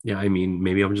long. Yeah, I mean,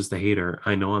 maybe I'm just a hater.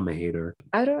 I know I'm a hater.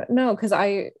 I don't know, because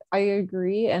I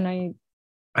agree, and I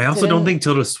also don't didn't think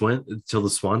Tilda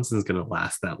Swanson's going to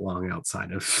last that long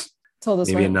outside of Tilda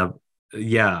maybe Swinton. enough.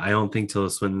 Yeah, I don't think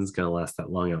Tilda Swinton's going to last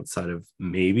that long outside of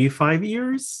maybe 5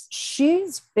 years.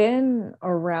 She's been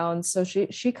around, so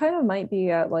she kind of might be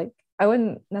at like, I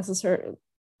wouldn't necessarily,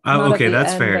 not at Okay, the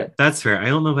that's end, fair. but That's fair. I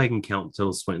don't know if I can count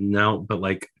Tilda Swinton now, but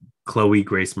like Chloe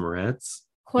Grace Moretz,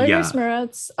 Chloe Grace yeah,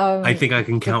 Moretz, I think I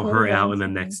can count Dakota her out in the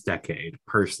Johnson. next decade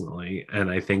personally.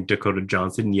 And I think Dakota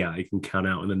Johnson, yeah, I can count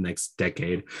out in the next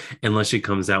decade, unless she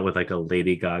comes out with like a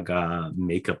Lady Gaga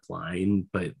makeup line.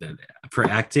 But then for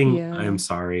acting, Yeah. I'm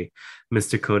sorry, Miss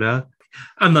Dakota.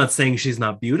 I'm not saying she's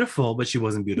not beautiful, but she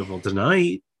wasn't beautiful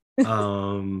tonight.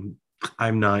 Um,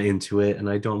 I'm not into it. And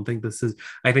I don't think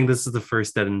I think this is the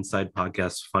first Dead Inside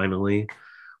podcast finally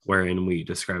wherein we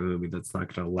describe a movie that's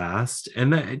not going to last.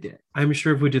 And I'm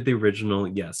sure if we did the original,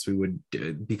 yes, we would,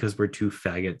 because we're two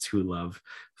faggots who love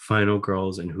Final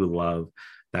Girls and who love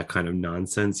that kind of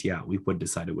nonsense. Yeah, we would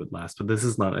decide it would last, but this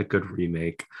is not a good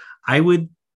remake. I would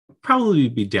probably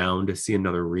be down to see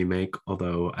another remake,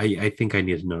 although I think I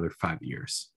need another 5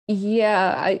 years.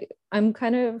 Yeah, I'm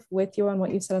kind of with you on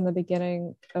what you said in the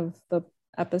beginning of the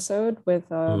episode with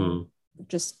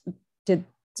just did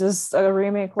does a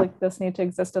remake like this need to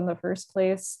exist in the first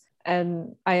place?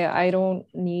 And I don't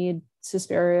need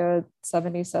Suspiria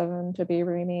 77 to be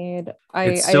remade. It's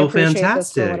I still appreciate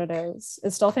this for what fantastic. it is.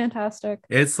 It's still fantastic.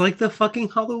 It's like the fucking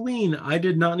Halloween. I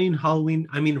did not need Halloween.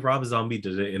 I mean, Rob Zombie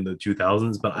did it in the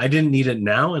 2000s, but I didn't need it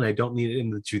now and I don't need it in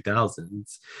the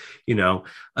 2000s. You know,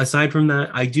 aside from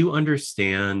that, I do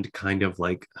understand kind of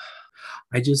like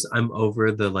I'm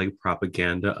over the like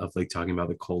propaganda of like talking about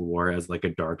the Cold War as like a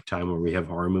dark time where we have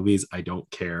horror movies. I don't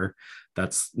care.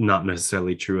 That's not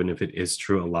necessarily true. And if it is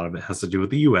true, a lot of it has to do with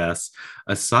the US.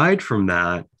 Aside from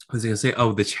that, I was gonna say,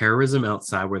 oh, the terrorism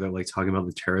outside where they're like talking about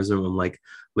the terrorism. I'm like,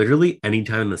 literally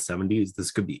anytime in the 70s,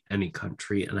 this could be any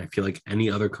country. And I feel like any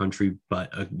other country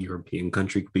but a European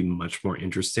country could be much more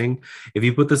interesting. If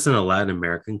you put this in a Latin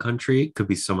American country, it could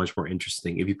be so much more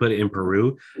interesting. If you put it in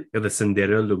Peru, you have the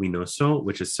Sendero Luminoso,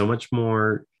 which is so much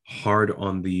more hard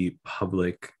on the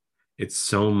public. It's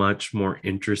so much more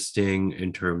interesting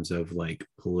in terms of like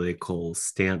political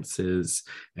stances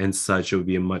and such. It would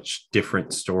be a much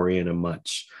different story and a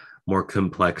much more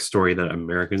complex story that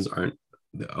Americans aren't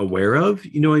aware of.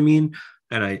 You know what I mean?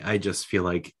 And I just feel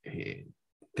like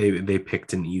they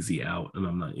picked an easy out, and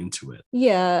I'm not into it.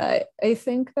 Yeah, I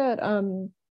think that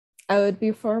I would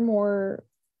be far more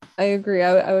I agree.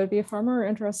 I would be far more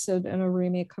interested in a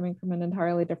remake coming from an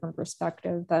entirely different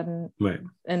perspective than Right.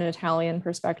 an Italian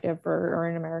perspective or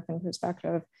an American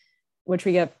perspective, which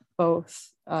we get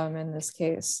both in this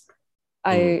case.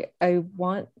 I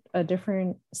want a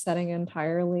different setting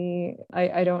entirely.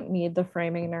 I don't need the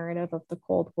framing narrative of the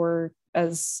Cold War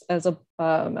as a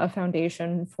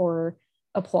foundation for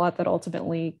a plot that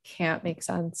ultimately can't make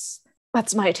sense.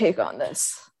 That's my take on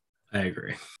this. I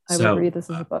agree. I would read this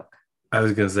as a book. I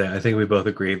was going to say, I think we both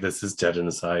agree this is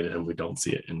genocide and we don't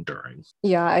see it enduring.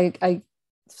 Yeah, I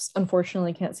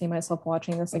unfortunately can't see myself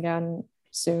watching this again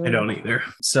soon. I don't either.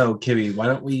 So, Kibby, why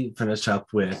don't we finish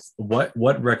up with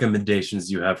what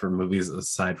recommendations you have for movies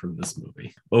aside from this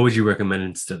movie? What would you recommend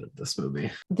instead of this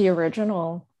movie? The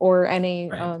original or any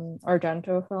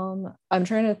Argento film. I'm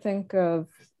trying to think of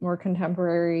more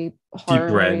contemporary horror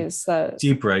movies that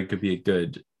Deep Red could be a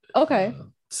good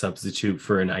substitute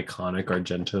for an iconic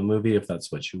Argento movie if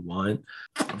that's what you want.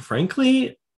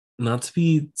 Frankly, not to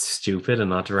be stupid and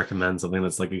not to recommend something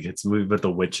that's like a kids movie, but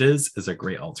The Witches is a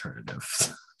great alternative,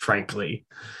 frankly,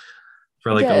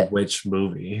 for like a witch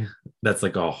movie that's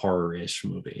like a horror-ish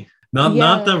movie.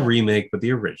 Not the remake, but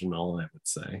the original, I would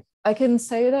say. I can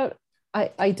say that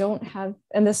I don't have,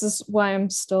 and this is why I'm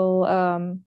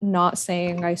still not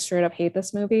saying I straight up hate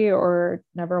this movie or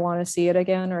never want to see it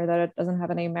again or that it doesn't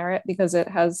have any merit, because it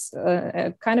has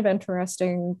a kind of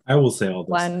interesting, I will say, all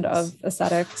blend of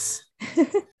aesthetics.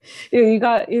 You've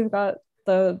got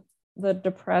the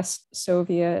depressed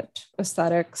Soviet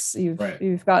aesthetics.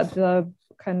 You've got the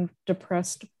kind of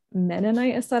depressed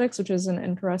Mennonite aesthetics, which is an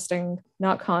interesting,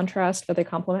 not contrast, but they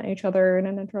complement each other in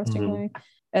an interesting way.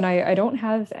 And I don't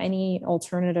have any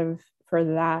alternative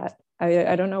for that.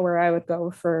 I don't know where I would go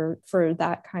for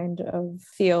that kind of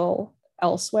feel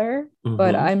elsewhere,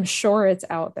 but I'm sure it's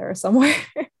out there somewhere.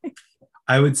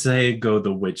 I would say go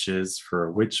The Witches for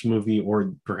a witch movie,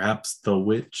 or perhaps The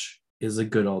Witch is a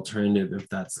good alternative if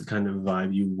that's the kind of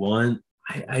vibe you want.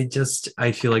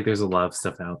 I feel like there's a lot of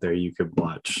stuff out there you could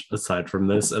watch aside from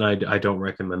this, and I don't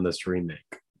recommend this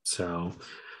remake. So,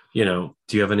 do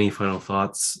you have any final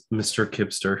thoughts, Mr.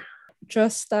 Kipster?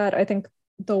 Just that I think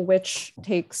The Witch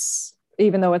takes,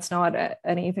 even though it's not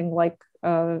anything like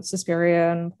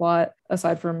Suspiria and plot,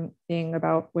 aside from being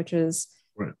about witches,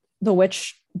 The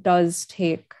Witch does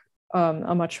take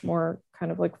a much more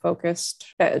kind of like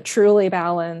focused, truly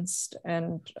balanced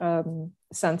and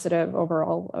sensitive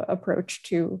overall approach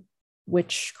to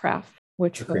witchcraft,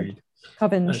 witchhood,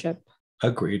 covenship.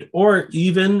 Agreed. Or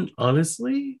even,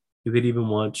 honestly, you could even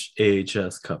watch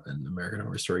AHS Coven, American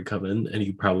Horror Story Coven, and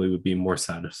you probably would be more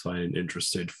satisfied and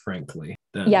interested, frankly.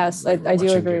 Yes, I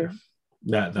do agree. Here.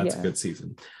 That's a good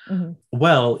season.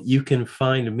 Well, you can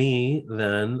find me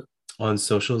then on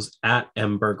socials at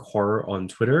Mberg Horror on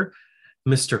Twitter.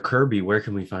 Mr. Kirby, where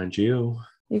can we find you?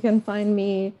 You can find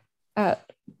me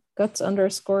at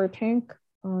guts_tank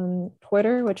on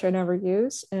Twitter, which I never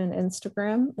use, and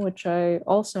Instagram, which I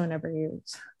also never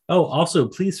use. Oh, also,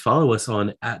 please follow us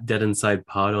on at Dead Inside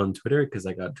Pod on Twitter, because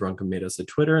I got drunk and made us a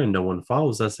Twitter and no one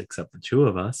follows us except the two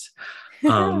of us.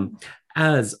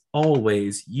 As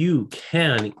always, you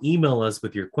can email us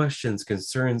with your questions,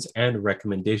 concerns, and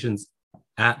recommendations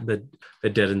at the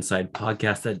Dead Inside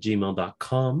Podcast at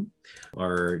gmail.com.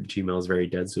 Our Gmail is very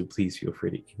dead, so please feel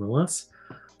free to email us.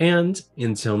 And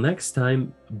until next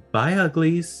time, bye,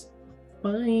 uglies.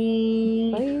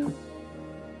 Bye. Bye.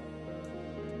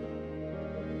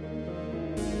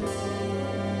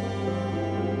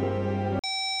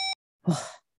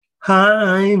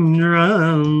 I'm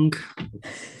drunk.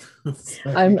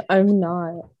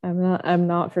 I'm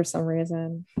not for some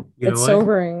reason. It's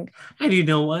sobering. And you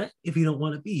know what? If you don't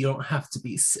want to be, you don't have to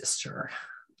be, sister.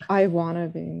 I want to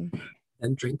be.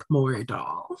 And drink more,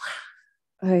 doll.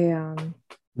 I am.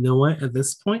 You know what? At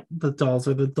this point, the dolls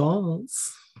are the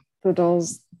dolls. The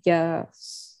dolls,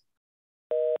 yes.